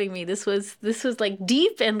for having me. This was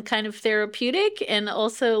deep and kind of therapeutic, and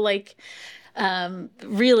also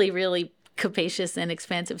really, really capacious and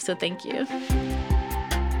expansive. So thank you.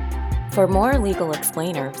 For more legal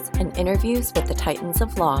explainers and interviews with the titans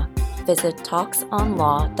of law, visit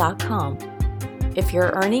talksonlaw.com. If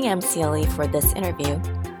you're earning MCLE for this interview,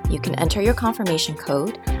 you can enter your confirmation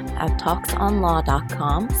code at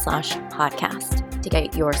talksonlaw.com/podcast to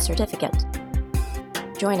get your certificate.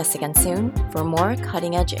 Join us again soon for more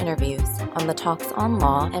cutting-edge interviews on the Talks on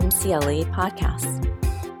Law MCLE podcast.